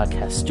Rama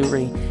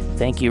Kasturi.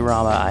 Thank you,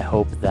 Rama. I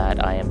hope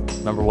that I am,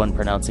 number one,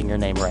 pronouncing your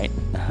name right.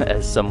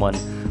 As someone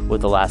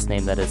with a last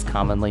name that is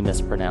commonly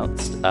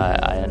mispronounced,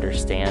 I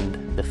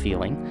understand the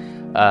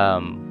feeling.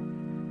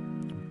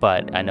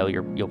 But I know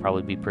you'll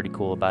probably be pretty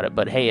cool about it.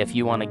 But hey, if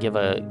you want to give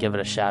it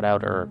a shout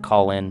out or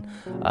call in,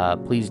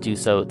 please do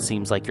so. It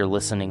seems like you're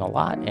listening a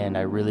lot, and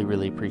I really,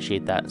 really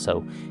appreciate that.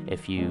 So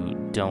if you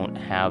don't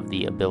have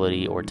the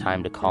ability or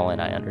time to call in,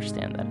 I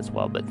understand that as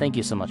well. But thank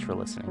you so much for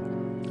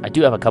listening. I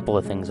do have a couple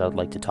of things I would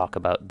like to talk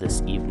about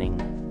this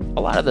evening.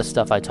 A lot of the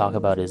stuff I talk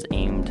about is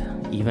aimed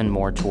even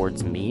more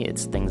towards me.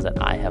 It's things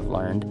that I have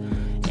learned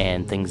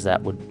and things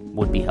that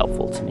would be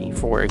helpful to me.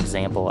 For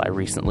example, I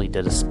recently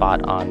did a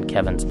spot on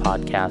Kevin's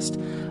podcast,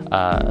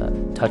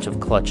 Touch of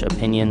Clutch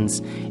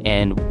Opinions,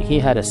 and he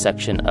had a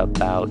section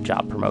about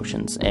job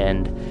promotions.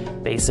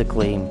 And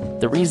basically,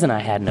 the reason I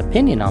had an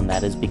opinion on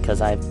that is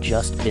because I've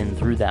just been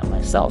through that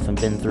myself and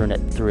been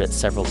through it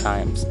several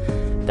times.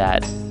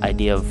 That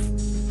idea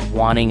of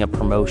wanting a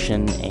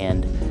promotion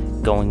and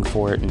going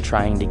for it and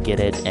trying to get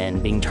it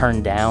and being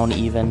turned down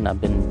even.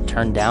 I've been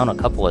turned down a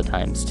couple of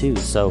times too.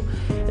 So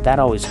that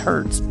always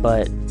hurts,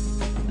 but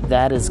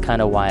that is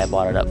kind of why I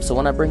brought it up. So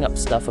when I bring up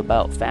stuff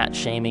about fat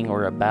shaming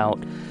or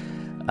about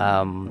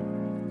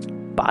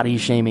body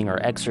shaming or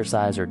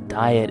exercise or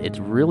diet, it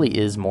really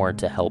is more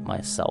to help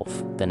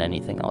myself than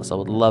anything else. I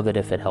would love it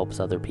if it helps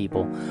other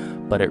people,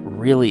 but it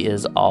really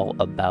is all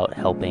about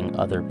helping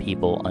other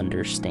people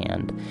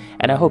understand.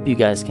 And I hope you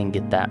guys can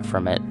get that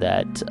from it,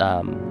 that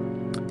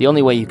the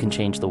only way you can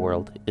change the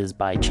world is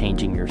by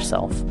changing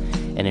yourself.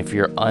 And if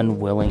you're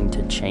unwilling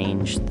to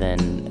change,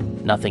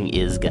 then nothing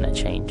is going to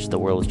change. The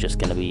world is just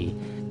going to be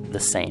the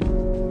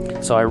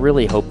same. So I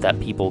really hope that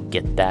people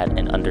get that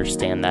and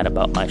understand that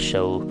about my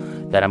show,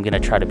 that I'm going to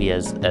try to be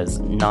as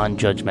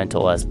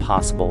non-judgmental as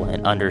possible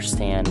and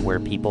understand where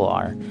people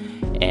are.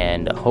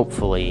 And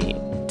hopefully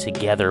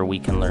together we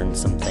can learn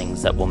some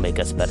things that will make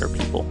us better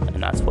people.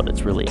 And that's what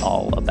it's really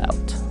all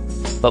about.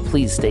 But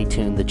please stay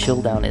tuned. The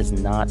chill down is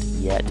not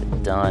yet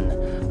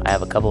done. I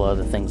have a couple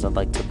other things I'd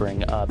like to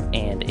bring up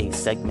and a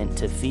segment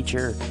to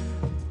feature.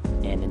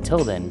 And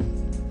until then,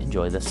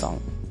 enjoy this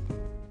song.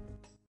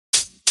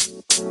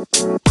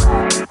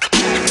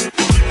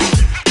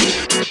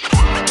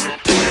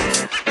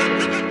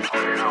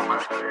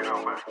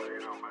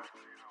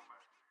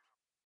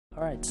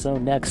 Alright, so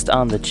next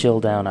on the chill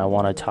down, I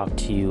want to talk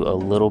to you a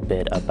little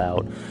bit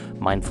about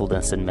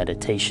mindfulness and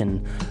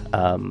meditation.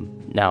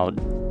 Now,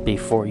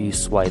 before you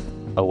swipe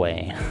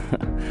away,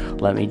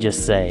 let me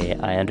just say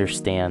I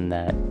understand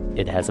that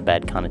it has a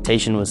bad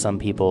connotation with some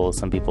people.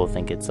 Some people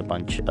think it's a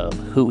bunch of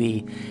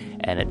hooey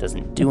and it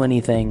doesn't do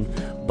anything,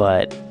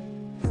 but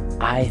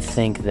I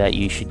think that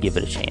you should give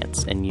it a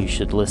chance, and you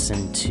should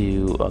listen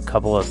to a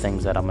couple of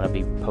things that I'm going to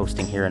be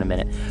posting here in a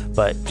minute.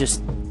 But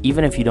just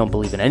even if you don't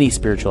believe in any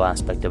spiritual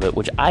aspect of it,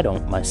 which I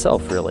don't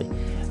myself really,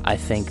 I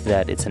think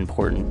that it's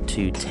important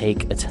to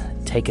take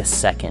a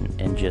second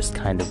and just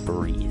kind of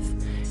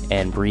breathe.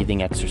 And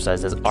breathing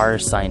exercises are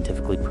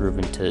scientifically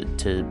proven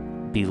to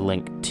be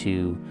linked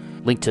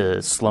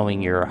to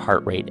slowing your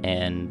heart rate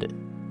and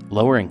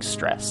lowering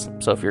stress.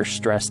 So if you're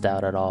stressed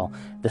out at all,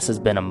 this has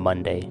been a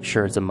Monday.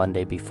 Sure, it's a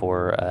Monday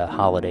before a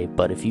holiday,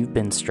 but if you've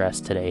been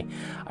stressed today,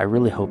 I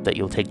really hope that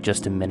you'll take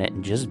just a minute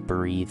and just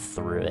breathe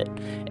through it.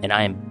 And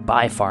I am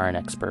by far an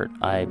expert.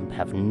 I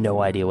have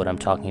no idea what I'm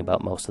talking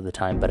about most of the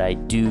time, but I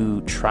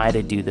do try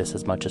to do this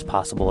as much as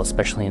possible,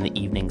 especially in the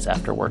evenings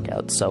after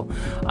workouts. So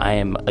I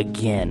am,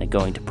 again,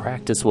 going to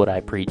practice what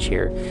I preach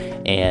here,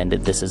 and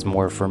this is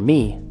more for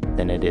me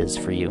than it is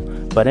for you.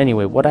 But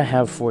anyway, what I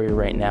have for you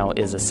right now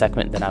is a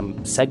segment that I'm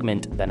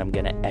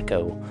going to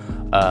echo,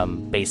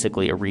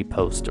 basically a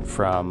repost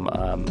from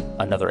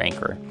another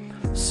anchor.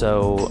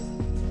 So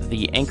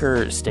the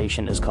anchor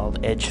station is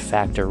called Edge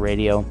Factor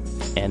Radio,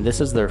 and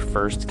this is their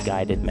first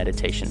guided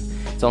meditation.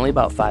 It's only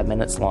about 5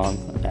 minutes long,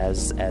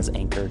 as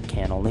Anchor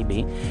can only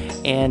be,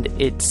 and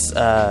it's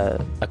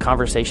a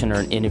conversation or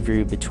an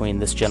interview between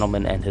this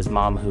gentleman and his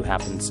mom, who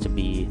happens to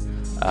be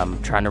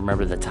trying to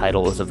remember the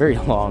title. It's a very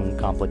long,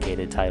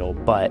 complicated title,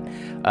 but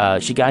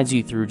she guides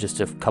you through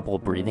just a couple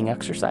of breathing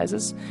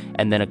exercises,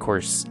 and then of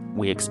course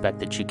we expect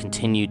that you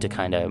continue to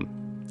kind of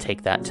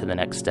take that to the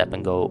next step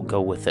and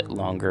go with it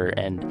longer,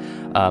 and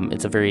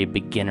it's a very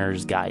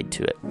beginner's guide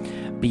to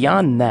it.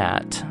 Beyond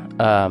that,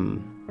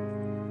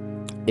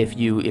 if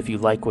you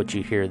like what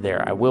you hear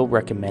there, I will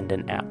recommend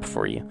an app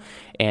for you.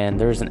 And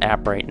there's an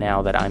app right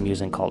now that I'm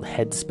using called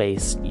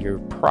Headspace. You're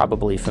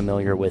probably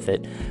familiar with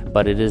it,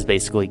 but it is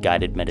basically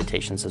guided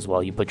meditations as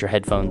well. You put your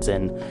headphones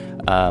in,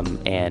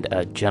 and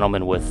a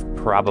gentleman with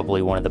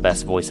probably one of the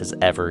best voices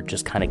ever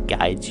just kind of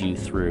guides you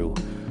through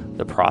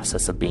the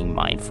process of being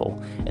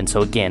mindful. And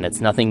so again, it's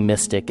nothing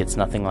mystic, it's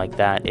nothing like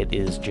that. It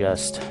is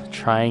just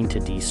trying to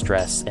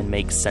de-stress and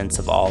make sense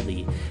of all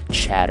the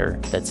chatter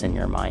that's in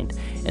your mind.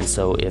 And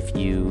so if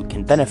you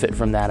can benefit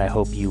from that, I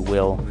hope you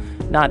will.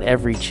 Not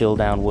every chill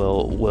down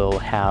will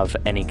have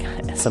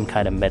some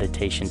kind of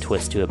meditation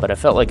twist to it, but I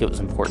felt like it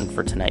was important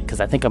for tonight because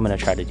I think I'm going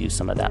to try to do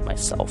some of that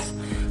myself.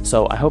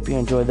 So I hope you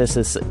enjoy this.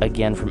 This is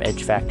again from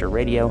Edge Factor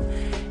Radio,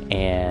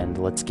 and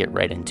let's get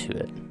right into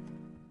it.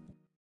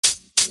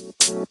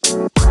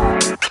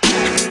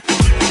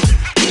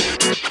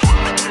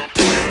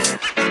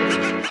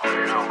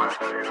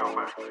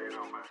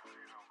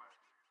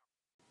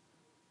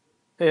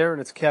 Hey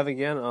Aaron, it's Kev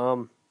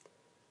again.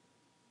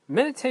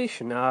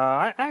 Meditation.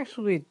 I'm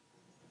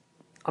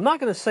not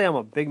going to say I'm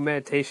a big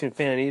meditation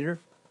fan either,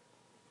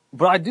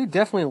 but I do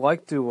definitely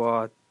like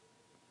to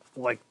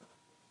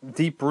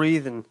deep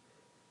breathe and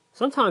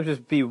sometimes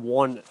just be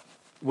one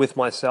with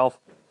myself.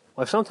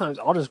 Like sometimes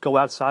I'll just go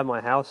outside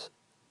my house,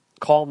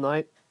 calm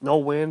night, no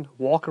wind,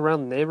 walk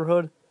around the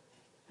neighborhood.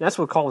 That's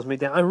what calms me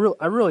down.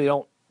 I really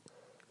don't.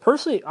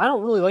 Personally, I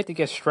don't really like to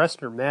get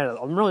stressed or mad.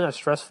 I'm really not a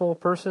stressful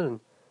person.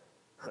 And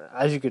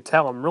as you could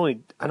tell, I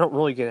don't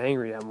really get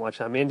angry that much.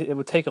 I mean, it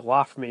would take a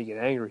lot for me to get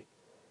angry.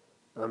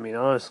 I mean,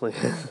 honestly.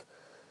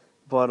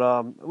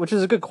 But, which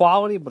is a good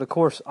quality, but of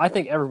course, I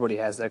think everybody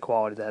has that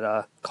quality,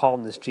 that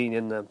calmness gene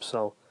in them.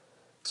 So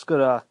it's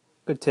good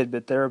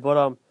tidbit there.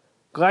 But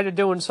glad you're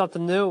doing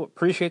something new.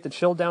 Appreciate the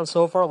chill down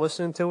so far,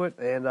 listening to it,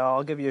 and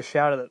I'll give you a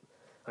shout out,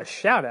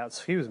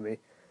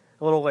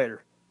 a little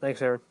later.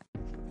 Thanks, Aaron.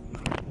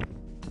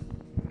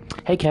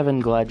 Hey Kevin,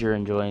 glad you're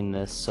enjoying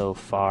this so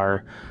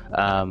far.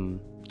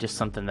 Just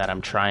something that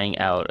I'm trying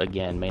out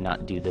again. May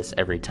not do this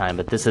every time,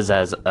 but this is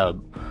as a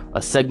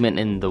segment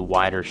in the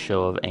wider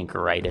show of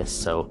Anchoritis.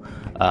 So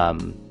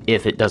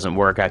if it doesn't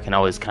work, I can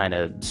always kind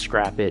of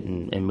scrap it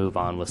and move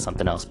on with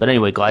something else. But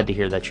anyway, glad to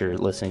hear that you're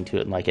listening to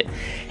it and like it.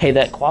 Hey,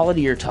 that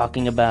quality you're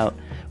talking about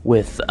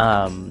with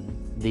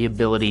the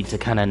ability to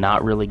kind of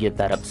not really get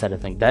that upset, I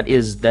think that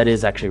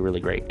is actually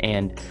really great.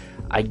 And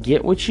I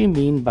get what you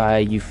mean by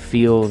you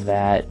feel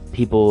that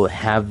people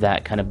have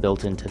that kind of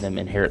built into them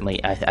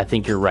inherently. I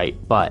think you're right,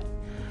 but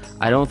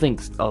I don't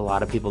think a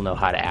lot of people know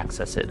how to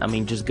access it. I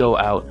mean, just go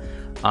out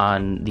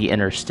on the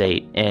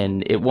interstate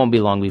and it won't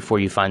be long before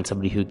you find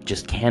somebody who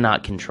just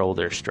cannot control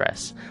their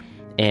stress.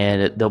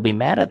 And they'll be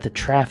mad at the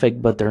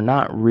traffic, but they're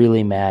not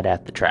really mad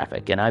at the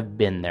traffic. And I've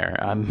been there.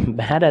 I'm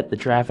mad at the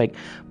traffic,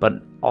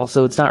 but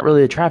also it's not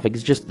really the traffic.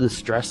 It's just the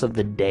stress of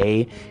the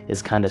day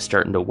is kind of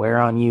starting to wear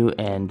on you.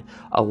 And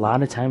a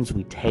lot of times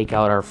we take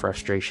out our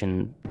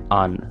frustration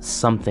on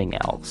something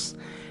else.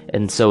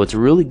 And so it's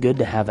really good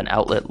to have an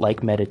outlet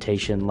like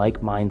meditation,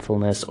 like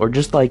mindfulness, or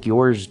just like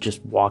yours,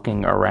 just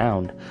walking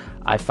around.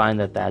 I find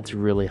that that's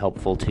really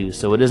helpful too.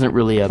 So it isn't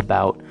really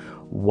about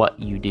what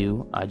you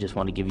do. I just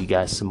want to give you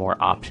guys some more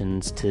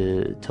options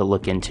to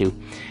look into.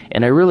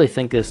 And I really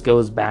think this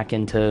goes back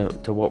into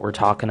what we're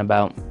talking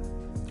about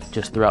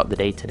just throughout the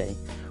day today,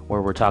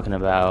 where we're talking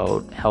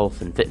about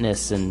health and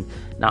fitness and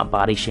not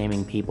body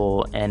shaming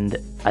people. And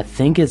I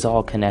think it's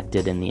all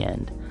connected in the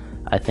end.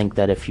 I think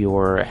that if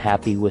you're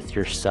happy with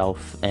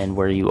yourself and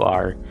where you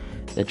are,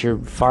 that you're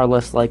far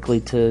less likely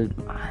to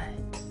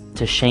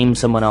shame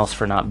someone else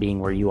for not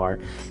being where you are,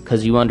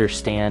 because you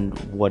understand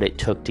what it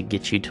took to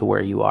get you to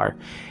where you are.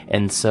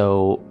 And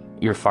so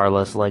you're far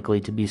less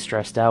likely to be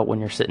stressed out when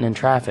you're sitting in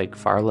traffic,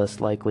 far less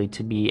likely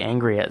to be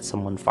angry at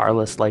someone, far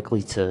less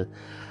likely to,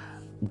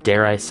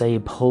 dare I say,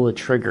 pull a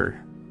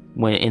trigger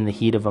when in the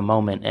heat of a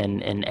moment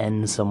and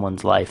end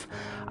someone's life.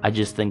 I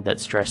just think that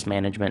stress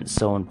management is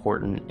so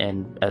important.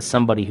 And as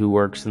somebody who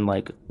works in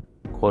like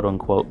quote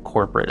unquote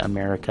corporate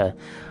America,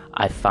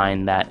 I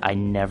find that I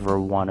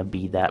never want to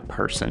be that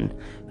person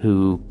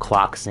who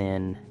clocks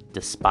in,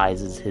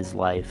 despises his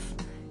life,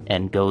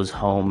 and goes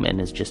home and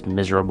is just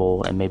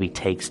miserable and maybe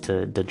takes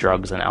to the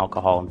drugs and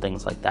alcohol and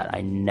things like that. I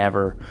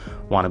never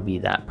want to be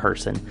that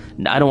person.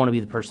 I don't want to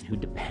be the person who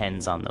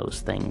depends on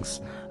those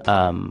things.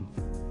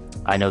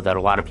 I know that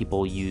a lot of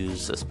people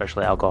use,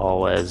 especially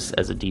alcohol, as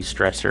a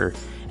de-stressor,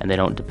 and they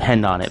don't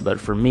depend on it. But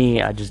for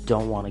me, I just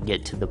don't want to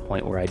get to the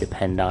point where I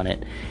depend on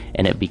it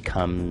and it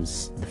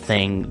becomes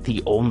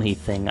the only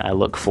thing I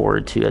look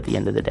forward to at the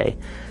end of the day.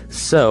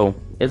 So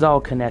it's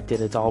all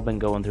connected. It's all been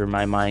going through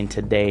my mind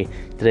today.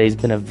 Today's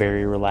been a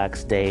very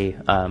relaxed day.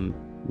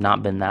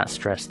 Not been that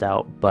stressed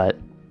out, but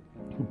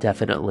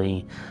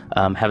definitely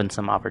having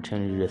some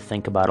opportunity to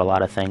think about a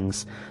lot of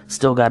things.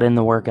 Still got in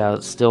the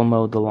workout, still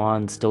mowed the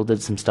lawn, still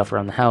did some stuff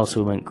around the house.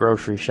 We went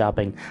grocery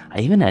shopping. I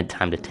even had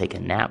time to take a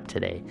nap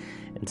today.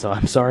 And so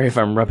I'm sorry if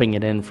I'm rubbing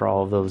it in for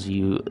all of those of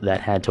you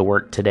that had to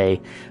work today.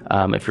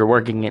 If you're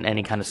working in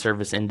any kind of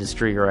service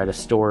industry or at a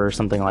store or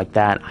something like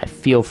that, I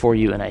feel for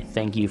you and I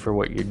thank you for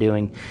what you're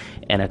doing.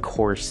 And of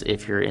course,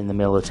 if you're in the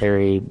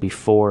military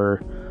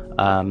before,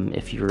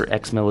 if you're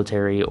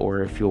ex-military,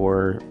 or if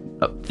you're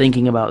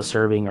thinking about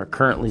serving or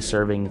currently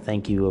serving,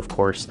 thank you, of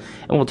course.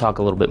 And we'll talk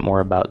a little bit more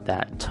about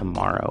that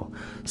tomorrow.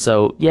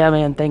 So yeah,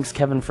 man, thanks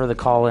Kevin for the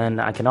call in.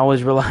 I can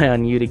always rely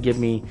on you to give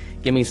me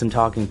some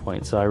talking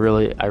points. So I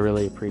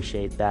really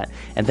appreciate that.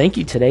 And thank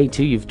you today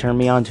too. You've turned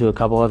me on to a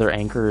couple other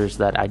anchors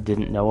that I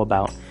didn't know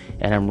about.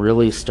 And I'm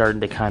really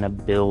starting to kind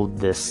of build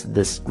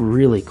this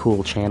really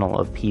cool channel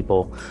of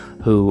people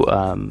who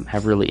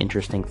have really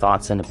interesting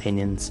thoughts and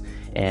opinions.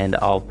 And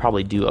I'll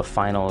probably do a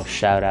final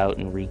shout out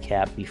and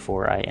recap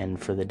before I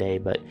end for the day.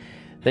 But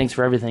thanks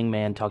for everything,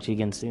 man. Talk to you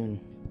again soon.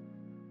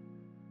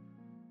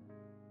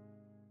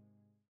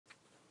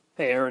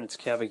 Hey, Aaron, it's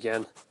Kev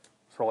again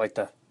for like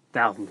the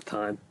 1,000th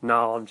time.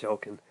 No, I'm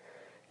joking.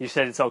 You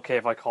said it's okay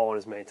if I call it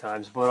as many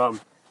times, but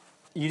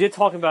you did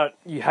talk about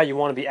how you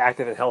want to be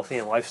active and healthy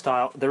in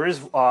lifestyle. There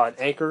is an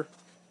anchor.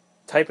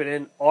 Type it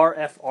in,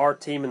 RFR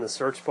team, in the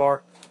search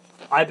bar.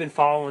 I've been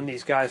following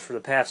these guys for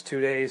the past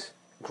 2 days.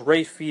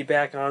 Great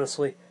feedback,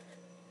 honestly.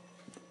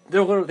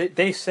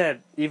 They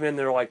said, even in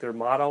their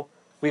motto,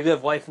 we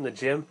live life in the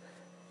gym.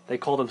 They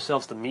call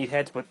themselves the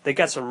meatheads, but they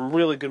got some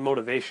really good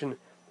motivation.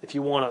 If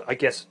you want to, I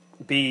guess,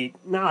 be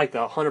not like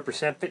the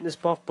 100% fitness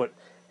buff, but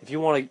if you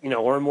want to,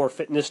 learn more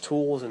fitness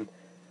tools, and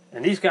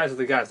these guys are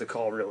the guys to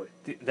call, really.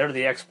 They're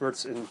the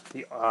experts in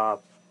the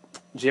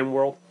gym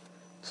world.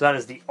 So that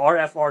is the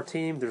RFR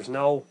team. There's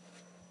no,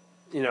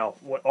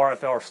 what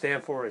RFR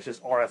stand for. It's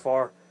just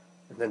RFR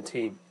and then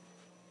team.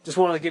 Just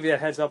wanted to give you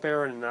that heads up,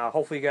 Aaron, and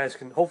hopefully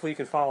you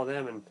can follow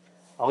them. And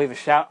I'll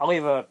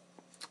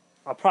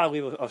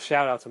probably leave a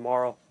shout out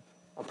tomorrow.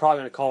 I'm probably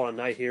going to call it a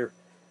night here.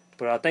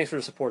 But thanks for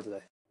the support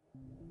today.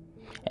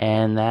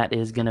 And that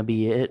is going to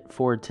be it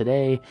for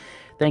today.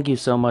 Thank you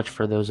so much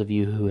for those of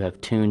you who have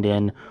tuned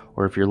in,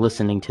 or if you're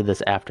listening to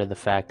this after the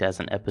fact as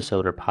an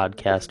episode or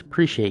podcast,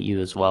 appreciate you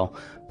as well.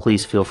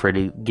 Please feel free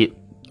to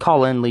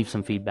call in, leave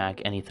some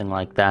feedback, anything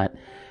like that.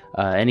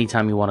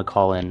 Anytime you want to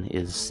call in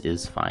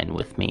is fine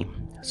with me.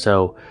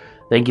 So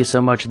thank you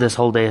so much. This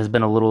whole day has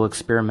been a little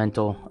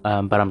experimental,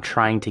 but I'm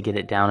trying to get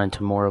it down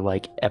into more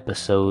like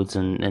episodes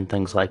and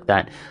things like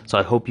that. So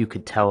I hope you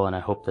could tell, and I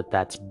hope that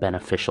that's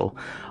beneficial.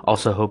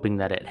 Also hoping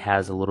that it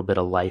has a little bit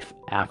of life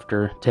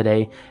after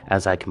today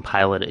as I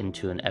compile it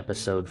into an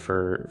episode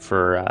for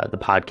the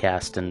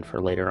podcast and for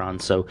later on.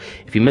 So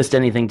if you missed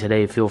anything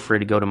today, feel free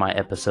to go to my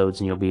episodes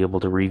and you'll be able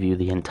to review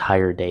the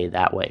entire day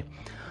that way.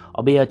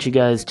 I'll be at you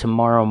guys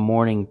tomorrow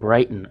morning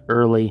bright and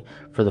early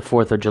for the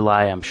 4th of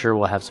July. I'm sure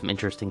we'll have some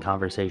interesting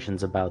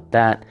conversations about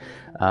that.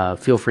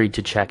 Feel free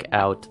to check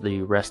out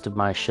the rest of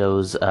my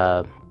shows.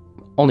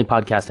 Only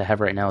podcast I have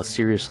right now is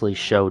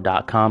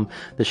SeriouslyShow.com.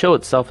 The show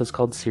itself is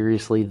called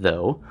Seriously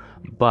Though,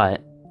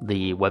 but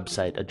the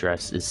website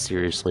address is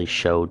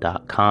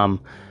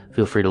SeriouslyShow.com.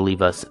 Feel free to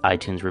leave us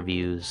iTunes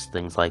reviews,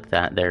 things like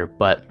that there.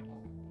 But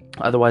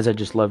otherwise, I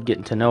just love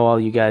getting to know all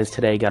you guys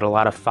today. Got a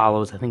lot of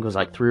follows. I think it was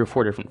like 3 or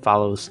 4 different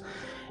follows.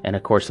 And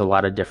of course, a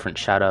lot of different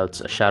shout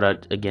outs. A shout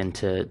out again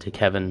to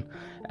Kevin,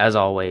 as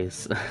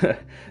always.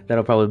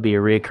 That'll probably be a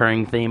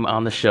reoccurring theme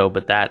on the show,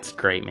 but that's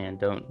great, man.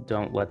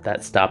 Don't let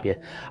that stop you.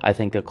 I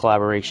think the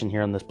collaboration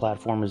here on this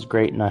platform is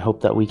great, and I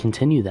hope that we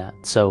continue that.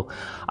 So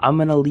I'm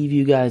going to leave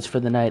you guys for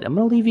the night. I'm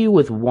going to leave you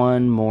with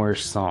one more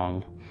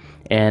song.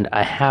 And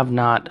I have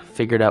not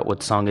figured out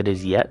what song it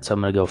is yet, so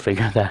I'm going to go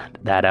figure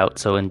that out.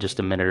 So in just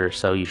a minute or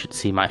so, you should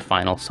see my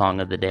final song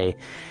of the day.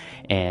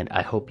 And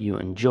I hope you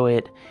enjoy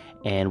it,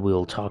 and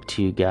we'll talk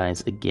to you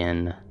guys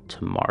again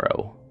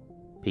tomorrow.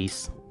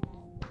 Peace.